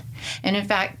crickets. And in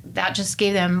fact, that just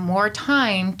gave them more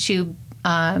time to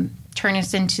turn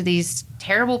us into these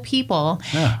terrible people.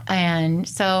 Yeah. And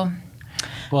so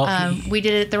we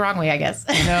did it the wrong way, I guess.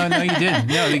 No, you didn't.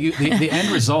 No, the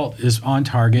end result is on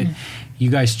target. You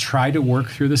guys tried to work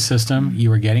through the system. You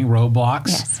were getting roadblocks.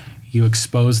 Yes. You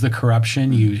exposed the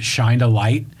corruption. You shined a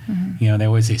light. They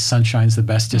always say sunshine's the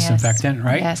best disinfectant,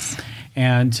 right? Yes.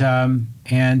 And the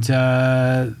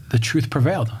truth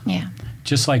prevailed. Yeah.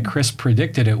 Just like Chris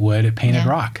predicted it would at Painted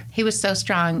Rock. He was so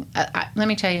strong. Let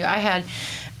me tell you, I had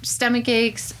stomach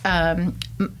aches.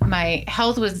 My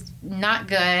health was not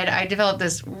good. I developed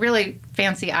this really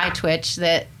fancy eye twitch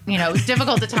that, it was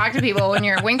difficult to talk to people when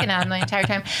you're winking at them the entire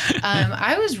time.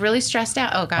 I was really stressed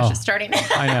out. Oh gosh, it's starting.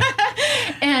 I know.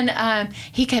 And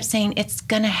he kept saying, it's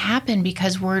going to happen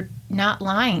because we're not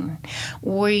lying.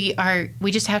 We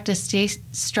just have to stay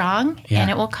strong and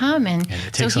it will come. And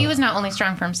so he was not only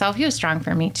strong for himself, he was strong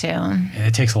for me too. And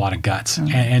it takes a lot of guts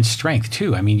and strength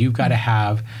too. I mean, you've got to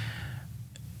have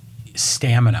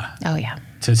stamina. Oh yeah.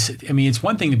 It's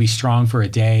one thing to be strong for a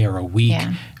day or a week,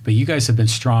 but you guys have been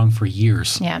strong for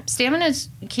years. Yeah, stamina is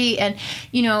key. And,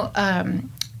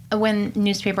 when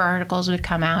newspaper articles would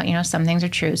come out, some things are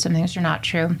true, some things are not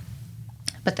true.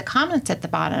 But the comments at the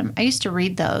bottom, I used to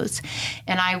read those,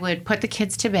 and I would put the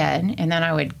kids to bed, and then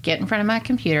I would get in front of my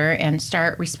computer and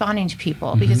start responding to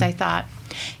people because I thought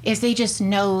if they just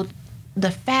know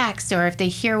the facts or if they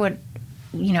hear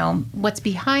what's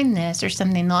behind this or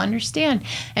something, they'll understand.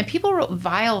 And people wrote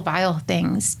vile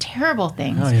things, terrible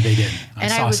things. Oh, yeah, they did. I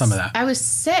saw some of that. I was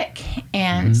sick,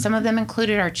 and some of them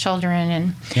included our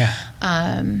children.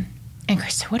 And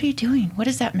Chris said, what are you doing? What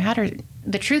does that matter?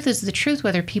 The truth is the truth,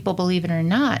 whether people believe it or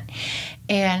not.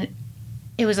 And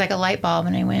it was like a light bulb,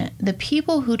 and I went, the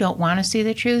people who don't want to see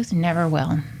the truth never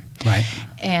will. Right.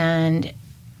 And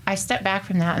I stepped back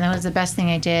from that, and that was the best thing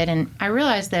I did. And I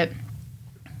realized that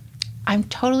I'm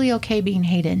totally okay being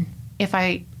hated if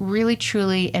I really,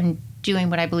 truly am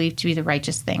doing what I believe to be the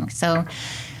righteous thing. So,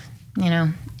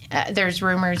 there's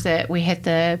rumors that we hit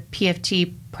the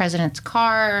PFT president's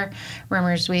car,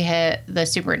 rumors we hit the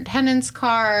superintendent's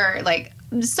car, like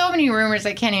so many rumors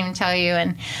I can't even tell you.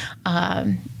 And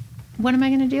what am I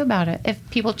going to do about it? If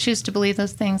people choose to believe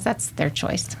those things, that's their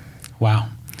choice. Wow.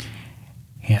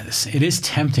 Yeah, it is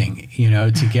tempting,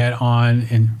 to get on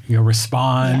and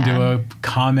respond to a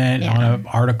comment on an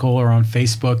article or on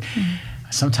Facebook.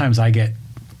 Sometimes I get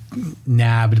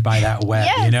nabbed by that web,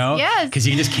 because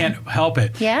you just can't help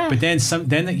it. Yeah. But then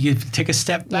you take a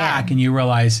step back and you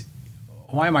realize,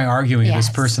 why am I arguing with this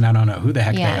person? I don't know who the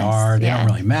heck they are. They don't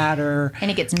really matter.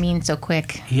 And it gets mean so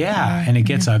quick. Yeah, and it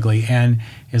gets ugly. And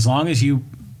as long as you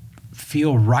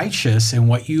feel righteous in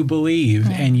what you believe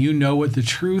and you know what the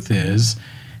truth is,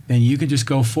 then you can just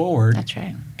go forward. That's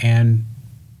right. And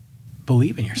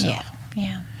believe in yourself.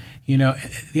 Yeah.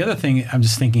 The other thing I'm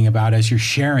just thinking about as you're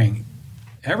sharing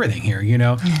everything here, you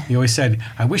always said,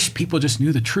 I wish people just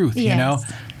knew the truth,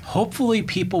 Hopefully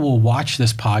people will watch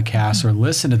this podcast or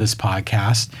listen to this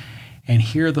podcast and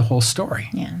hear the whole story.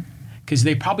 Yeah. Because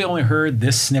they probably only heard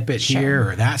this snippet here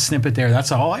or that snippet there.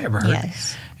 That's all I ever heard.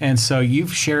 Yes. And so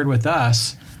you've shared with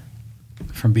us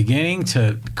from beginning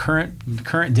to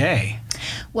current day.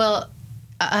 Well,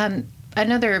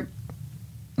 another,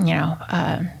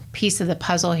 piece of the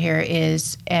puzzle here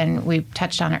is, and we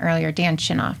touched on it earlier, Dan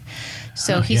Chinoff.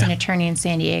 So he's an attorney in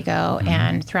San Diego,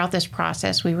 and throughout this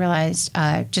process, we realized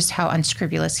just how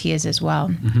unscrupulous he is as well.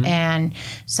 And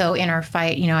so in our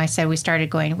fight, I said we started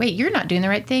going, wait, you're not doing the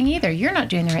right thing either. You're not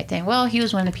doing the right thing. Well, he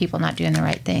was one of the people not doing the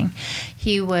right thing.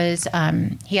 He was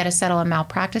he had to settle a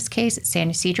malpractice case at San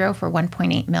Ysidro for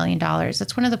 $1.8 million.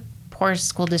 That's one of the poorest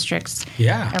school districts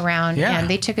around, and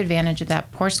they took advantage of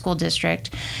that poor school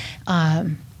district.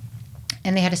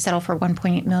 And they had to settle for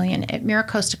 $1.8 million. At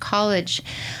Miracosta College,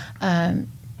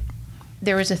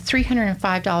 there was a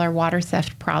 $305 water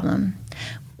theft problem.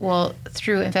 Well,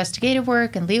 through investigative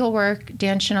work and legal work,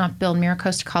 Dan Chinoff billed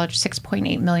Miracosta College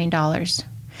 $6.8 million.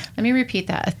 Let me repeat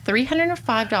that. A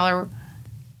 $305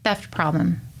 theft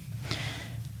problem.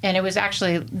 And it was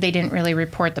actually, they didn't really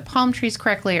report the palm trees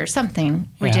correctly or something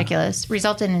ridiculous,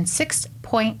 resulted in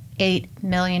 $6.8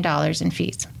 million in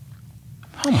fees.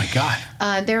 Oh, my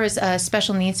God. There was a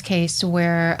special needs case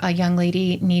where a young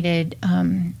lady needed,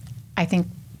 I think,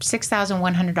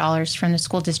 $6,100 from the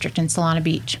school district in Solana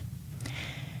Beach.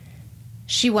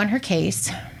 She won her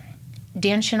case.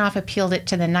 Dan Chinoff appealed it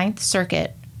to the Ninth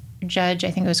Circuit. Judge,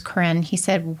 I think it was Karen, he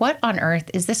said, what on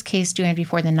earth is this case doing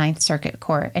before the Ninth Circuit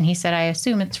Court? And he said, I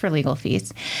assume it's for legal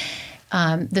fees.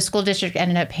 The school district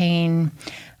ended up paying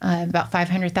about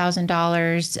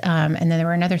 $500,000, and then there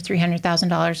were another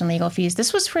 $300,000 in legal fees.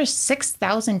 This was for a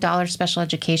 $6,000 special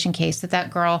education case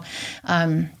that girl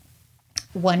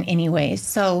won anyways.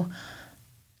 So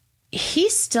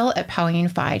he's still at Poway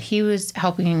Unified. He was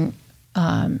helping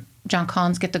John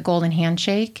Collins get the golden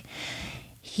handshake.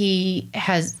 He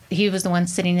was the one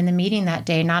sitting in the meeting that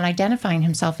day, not identifying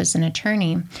himself as an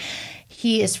attorney.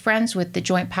 He is friends with the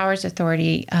Joint Powers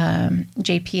Authority,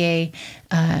 JPA,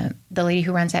 the lady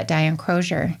who runs that, Diane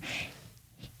Crozier.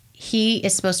 He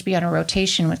is supposed to be on a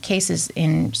rotation with cases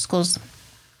in schools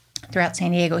throughout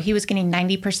San Diego. He was getting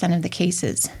 90% of the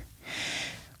cases.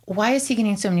 why is he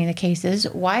getting so many of the cases?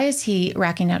 Why is he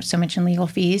racking up so much in legal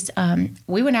fees?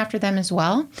 We went after them as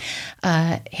well.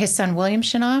 His son, William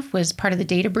Shinoff, was part of the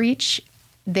data breach.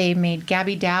 They made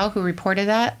Gabby Dow, who reported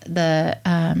that, the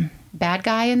bad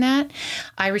guy in that.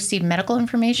 I received medical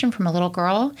information from a little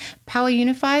girl. Poway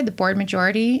Unified, the board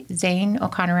majority, Zane,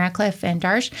 O'Connor Ratcliffe, and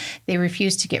Darsh, they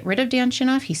refused to get rid of Dan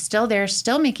Shinoff. He's still there,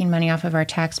 still making money off of our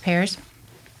taxpayers.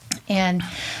 And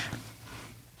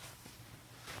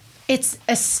it's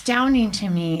astounding to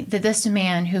me that this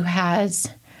man who has,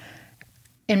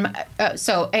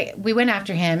 we went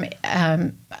after him.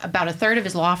 About a third of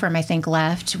his law firm, I think,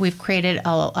 left. We've created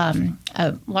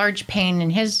a large pain in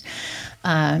his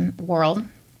world.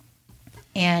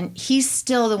 And he's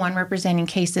still the one representing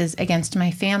cases against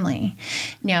my family.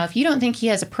 Now, if you don't think he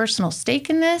has a personal stake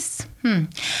in this,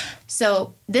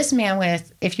 So this man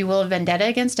with, if you will, a vendetta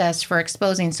against us for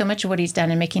exposing so much of what he's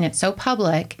done and making it so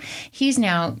public, he's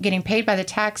now getting paid by the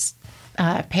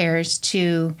taxpayers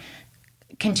to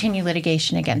continue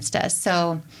litigation against us.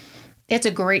 So it's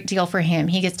a great deal for him.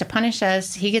 He gets to punish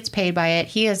us. He gets paid by it.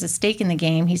 He has a stake in the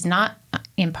game. He's not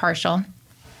impartial.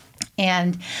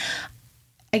 And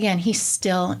again, he's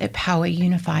still at Poway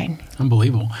Unified.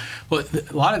 Unbelievable. Well,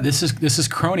 a lot of this is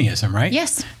cronyism, right?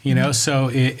 Yes. You know, so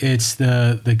it's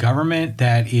the government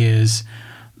that is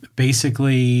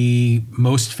basically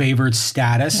most favored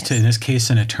status to, in this case,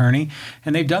 an attorney.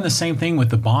 And they've done the same thing with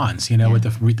the bonds, you know, with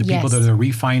the people that are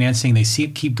refinancing. They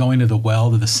keep going to the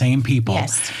well to the same people.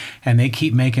 Yes. And they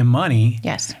keep making money.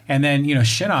 Yes. And then, you know,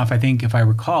 Shinoff, I think, if I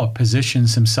recall,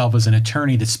 positions himself as an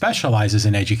attorney that specializes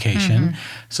in education. Mm-hmm.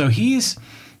 So he's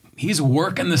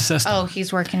working the system. Oh,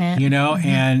 he's working it. You know,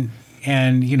 and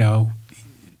you know,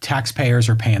 taxpayers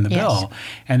are paying the bill.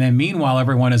 And then meanwhile,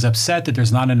 everyone is upset that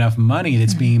there's not enough money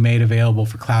that's being made available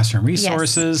for classroom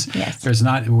resources. Yes. There's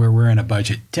not, we're in a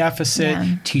budget deficit.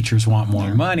 Yeah. Teachers want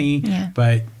more money. Yeah.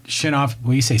 But Shinoff,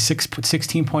 what do you say,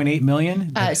 16.8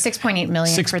 million? 6.8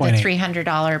 million for the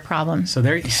 $300 problem. So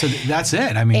that's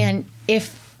it. I mean, and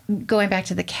if going back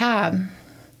to the cab,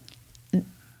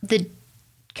 the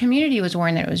community was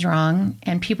warned that it was wrong,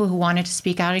 and people who wanted to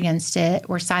speak out against it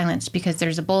were silenced because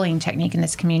there's a bullying technique in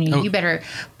this community. You better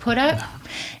put up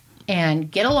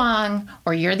and get along,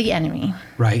 or you're the enemy.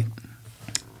 Right.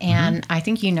 And I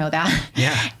think you know that.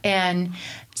 Yeah. And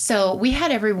so we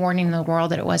had every warning in the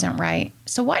world that it wasn't right.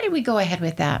 So why did we go ahead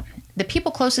with that? The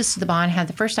people closest to the bond had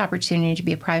the first opportunity to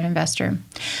be a private investor.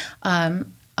 A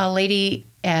lady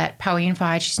at Poway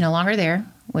Unified, she's no longer there.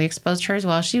 We exposed her as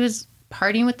well. She was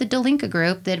partying with the Delinka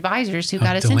group, the advisors who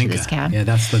got us into this cab. Yeah,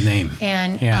 that's the name.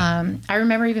 And I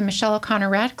remember even Michelle O'Connor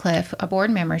Ratcliffe, a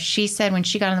board member, she said when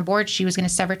she got on the board, she was going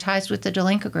to sever ties with the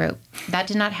Delinka group. That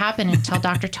did not happen until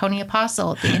Dr. Tony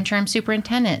Apostle, the interim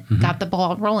superintendent, got the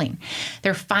ball rolling.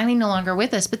 They're finally no longer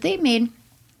with us, but they made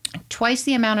twice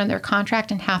the amount on their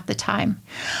contract in half the time.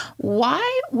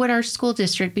 Why would our school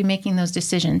district be making those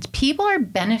decisions? People are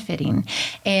benefiting.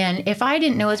 And if I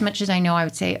didn't know as much as I know, I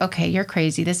would say, okay, you're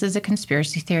crazy. This is a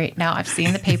conspiracy theory. Now, I've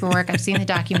seen the paperwork. I've seen the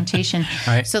documentation.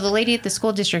 Right. So the lady at the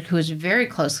school district who was very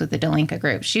close with the Delinka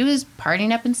group, she was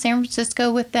partying up in San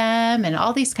Francisco with them and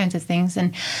all these kinds of things.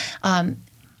 And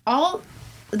all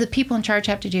the people in charge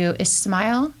have to do is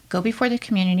smile, go before the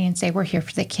community and say, we're here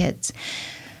for the kids.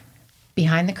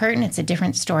 Behind the curtain, it's a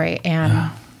different story. And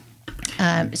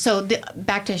back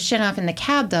to Shinoff and the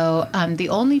cab, though, the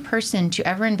only person to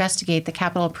ever investigate the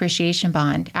capital appreciation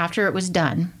bond after it was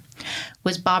done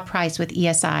was Bob Price with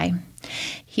ESI.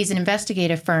 He's an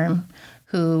investigative firm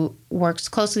who works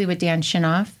closely with Dan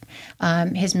Shinoff.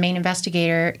 His main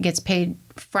investigator gets paid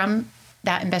from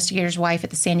that investigator's wife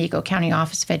at the San Diego County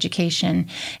Office of Education,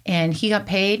 and he got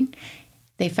paid.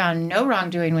 They found no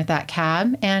wrongdoing with that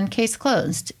cab, and case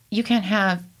closed. You can't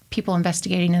have people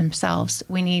investigating themselves.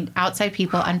 We need outside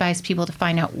people, unbiased people to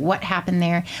find out what happened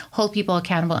there, hold people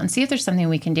accountable, and see if there's something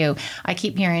we can do. I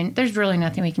keep hearing there's really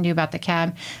nothing we can do about the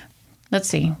cab. Let's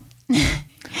see.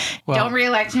 Well, don't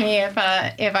reelect me if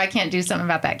I can't do something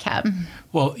about that cab.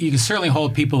 Well, you can certainly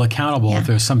hold people accountable if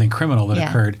there's something criminal that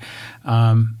occurred.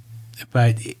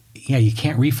 But yeah, you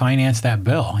can't refinance that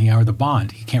bill, or the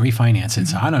bond. You can't refinance it.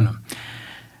 So I don't know.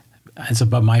 It's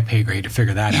above my pay grade to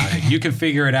figure that out. You can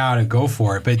figure it out and go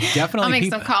for it, but definitely I'll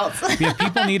make some calls.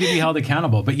 People need to be held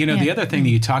accountable. But the other thing that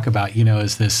you talk about,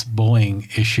 is this bullying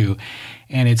issue,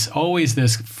 and it's always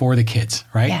this for the kids,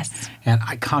 right? Yes. And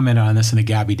I commented on this in the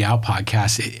Gabby Dow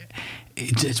podcast.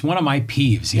 It's one of my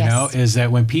peeves, you know, is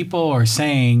that when people are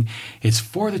saying it's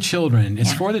for the children,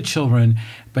 it's for the children,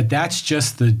 but that's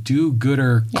just the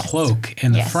do-gooder cloak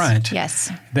in the front.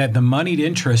 Yes. That the moneyed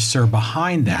interests are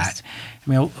behind that. Yes. I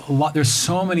mean, there's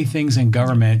so many things in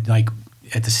government, like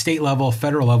at the state level,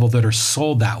 federal level that are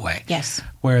sold that way. Yes.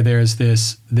 Where there's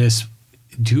this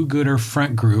do-gooder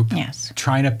front group yes.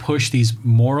 trying to push these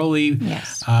morally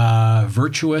yes.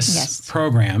 Virtuous yes.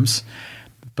 programs,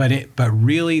 but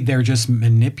really they're just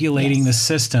manipulating yes. the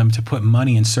system to put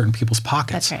money in certain people's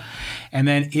pockets. That's right. And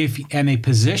then they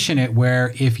position it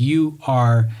where if you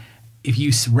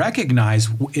recognize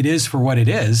it is for what it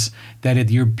is, that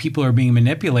your people are being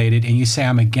manipulated, and you say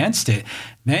I'm against it,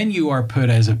 then you are put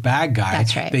as a bad guy.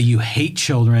 That's right. That you hate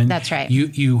children. That's right. You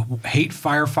hate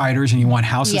firefighters, and you want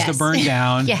houses yes. to burn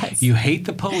down. yes. You hate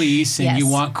the police, and yes. you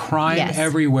want crime yes.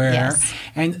 everywhere. Yes.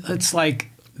 And it's like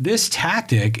this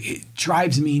tactic, it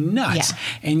drives me nuts. Yeah.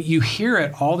 And you hear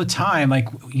it all the time,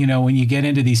 like, when you get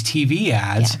into these TV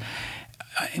ads.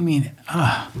 Yeah. I mean,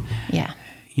 yeah.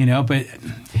 But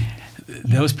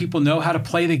those people know how to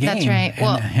play the game. That's right.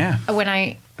 Well, yeah. When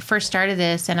I first started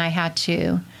this and I had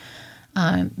to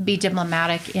be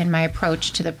diplomatic in my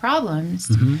approach to the problems,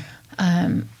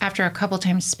 Mm-hmm. After a couple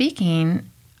times speaking,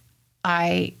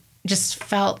 I just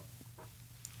felt,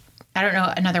 I don't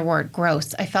know another word,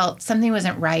 gross. I felt something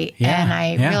wasn't right. Yeah, And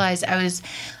I yeah. realized I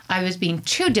was being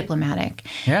too diplomatic.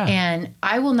 Yeah. And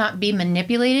I will not be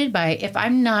manipulated by, if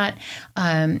I'm not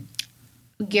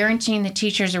guaranteeing the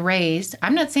teachers a raise.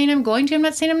 I'm not saying I'm going to. I'm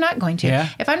not saying I'm not going to. Yeah.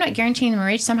 If I'm not guaranteeing them a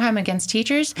raise, somehow I'm against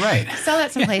teachers. Right. Sell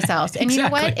that someplace else. And you know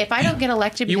what? Exactly. If I don't get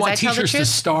elected You because want I tell the teachers truth, to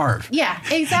starve. yeah,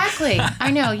 exactly.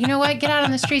 I know. You know what? Get out on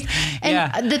the streets.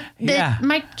 And Yeah.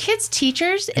 my kids'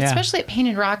 teachers, Yeah. especially at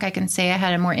Painted Rock, I can say I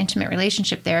had a more intimate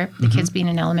relationship there. The kids being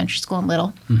in elementary school and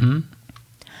little. Mm-hmm.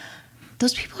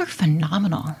 Those people are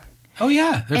phenomenal. Oh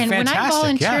yeah, they're And fantastic. when I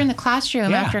volunteer yeah. in the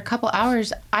classroom Yeah. after a couple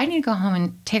hours, I need to go home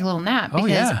and take a little nap Oh,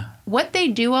 because yeah. what they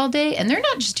do all day, and they're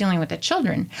not just dealing with the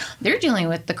children, they're dealing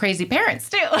with the crazy parents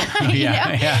too. you Yeah,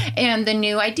 know? yeah. And the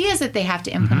new ideas that they have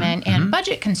to implement and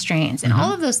budget constraints and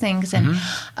all of those things. And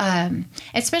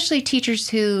especially teachers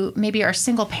who maybe are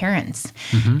single parents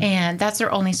and that's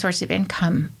their only source of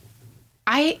income.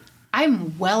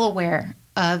 I'm well aware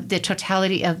of the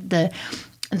totality of the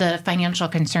financial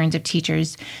concerns of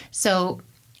teachers. So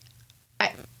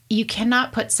you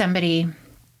cannot put somebody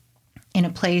in a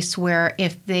place where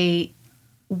if they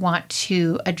want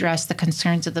to address the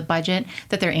concerns of the budget,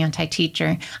 that they're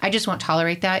anti-teacher. I just won't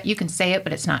tolerate that. You can say it,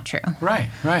 but it's not true. Right.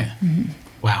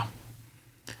 Wow.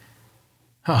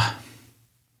 Oh.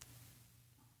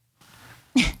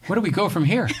 Where do we go from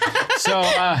here? So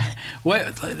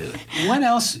what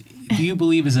else do you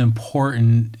believe is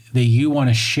important that you want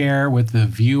to share with the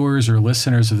viewers or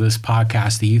listeners of this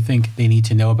podcast that you think they need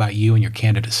to know about you and your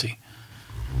candidacy?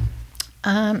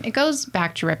 It goes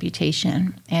back to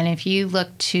reputation. And if you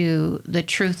look to the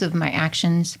truth of my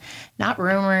actions, not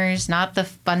rumors, not the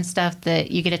fun stuff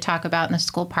that you get to talk about in the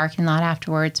school parking lot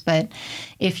afterwards, but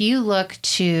if you look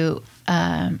to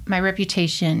my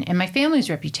reputation and my family's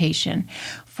reputation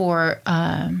for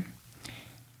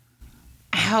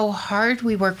how hard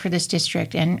we work for this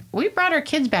district. And we brought our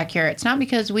kids back here. It's not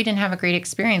because we didn't have a great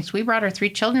experience. We brought our 3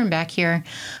 children back here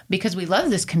because we love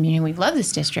this community. We love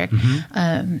this district.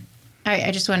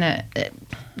 I just want to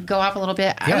go off a little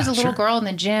bit. Yeah, I was a little sure. girl in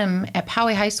the gym at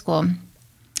Poway High School.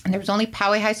 And there was only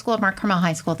Poway High School and Mark Carmel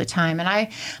High School at the time. And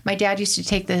my dad used to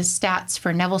take the stats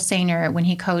for Neville Sainer when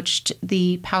he coached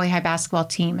the Poway High basketball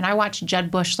team. And I watched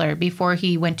Judd Bushler before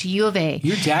he went to U of A.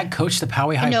 Your dad coached the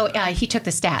Poway High? No, he took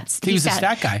the stats. He was a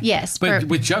stat guy? Yes. But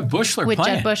with Judd Bushler with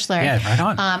playing. Judd Bushler. Yeah, right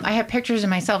on. I have pictures of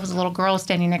myself as a little girl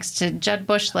standing next to Judd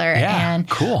Bushler. Yeah, and,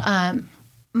 cool.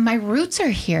 My roots are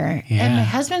here. Yeah. And my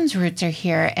husband's roots are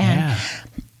here. And Yeah.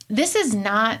 this is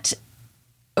not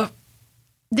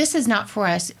for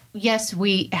us. Yes,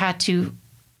 we had to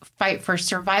fight for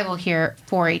survival here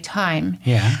for a time.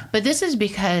 Yeah. But this is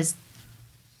because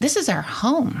this is our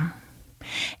home.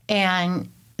 And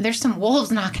there's some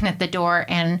wolves knocking at the door,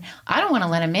 and I don't want to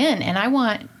let them in. And I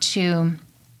want to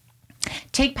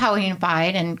take Poway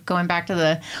Unified and, going back to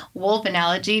the wolf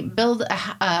analogy, build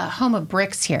a home of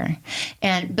bricks here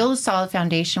and build a solid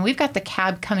foundation. We've got the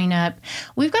cab coming up.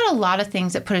 We've got a lot of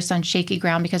things that put us on shaky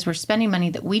ground because we're spending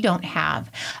money that we don't have.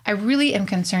 I really am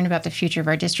concerned about the future of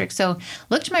our district. So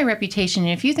look to my reputation.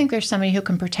 And if you think there's somebody who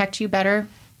can protect you better,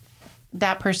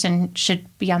 that person should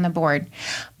be on the board.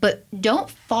 But don't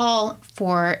fall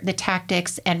for the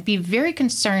tactics, and be very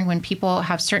concerned when people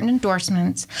have certain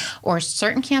endorsements or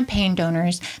certain campaign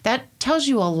donors. That tells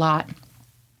you a lot.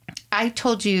 I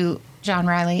told you, John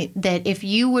Riley, that if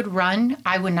you would run,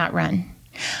 I would not run.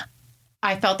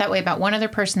 I felt that way about one other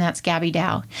person, that's Gabby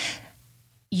Dow.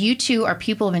 you two are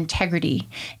people of integrity,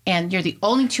 and you're the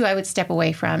only two I would step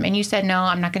away from. And you said, no,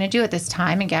 I'm not going to do it this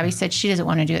time. And Gabby said she doesn't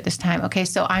want to do it this time. Okay,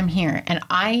 so I'm here. And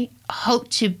I hope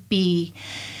to be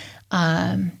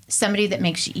somebody that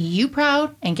makes you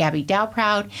proud and Gabby Dow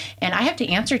proud. And I have to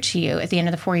answer to you at the end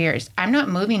of the 4 years. I'm not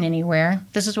moving anywhere.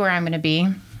 This is where I'm going to be.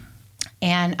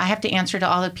 And I have to answer to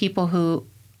all the people who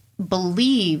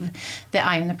believe that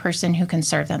I am the person who can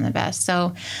serve them the best.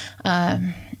 So,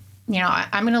 I'm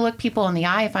going to look people in the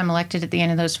eye if I'm elected at the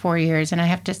end of those 4 years. And I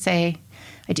have to say,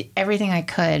 I did everything I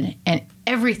could, and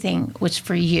everything was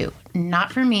for you,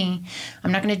 not for me.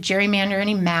 I'm not going to gerrymander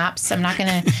any maps. I'm not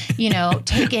going to,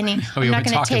 take any, I'm not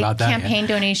going to take campaign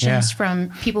donations from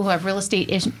people who have real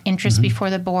estate interests before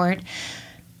the board.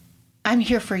 I'm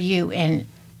here for you, and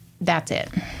that's it.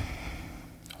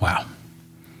 Wow.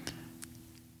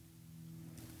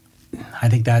 I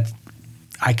think that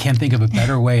I can't think of a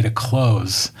better way to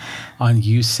close on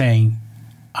you saying,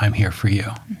 I'm here for you.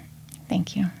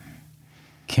 Thank you.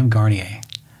 Kim Garnier.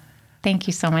 Thank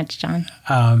you so much, John.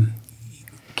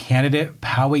 Candidate,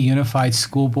 Poway Unified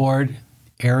School Board,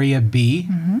 Area B.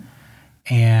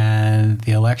 And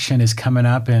the election is coming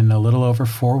up in a little over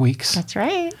 4 weeks. That's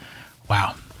right.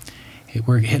 Wow.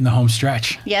 We're hitting the home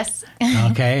stretch. Yes.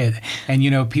 Okay.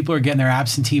 And, people are getting their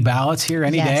absentee ballots here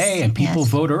any day, and people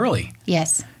vote early.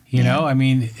 Yes. And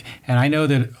I know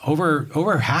that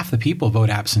over half the people vote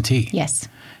absentee. Yes.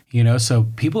 So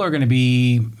people are going to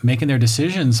be making their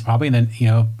decisions probably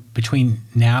between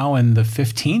now and the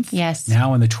 15th. Yes.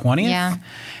 Now and the 20th.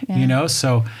 Yeah.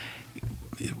 So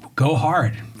go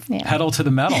hard. Yeah. Pedal to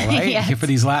the metal, right? Yes. For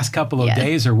these last couple of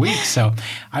days or weeks. So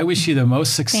I wish you the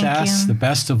most success, the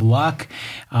best of luck.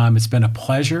 It's been a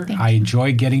pleasure. I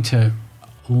enjoyed getting to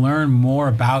learn more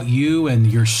about you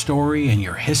and your story and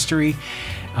your history.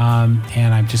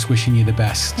 And I'm just wishing you the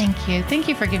best. Thank you. Thank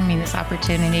you for giving me this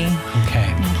opportunity.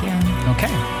 Okay. Thank you. Okay.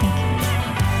 Thank you.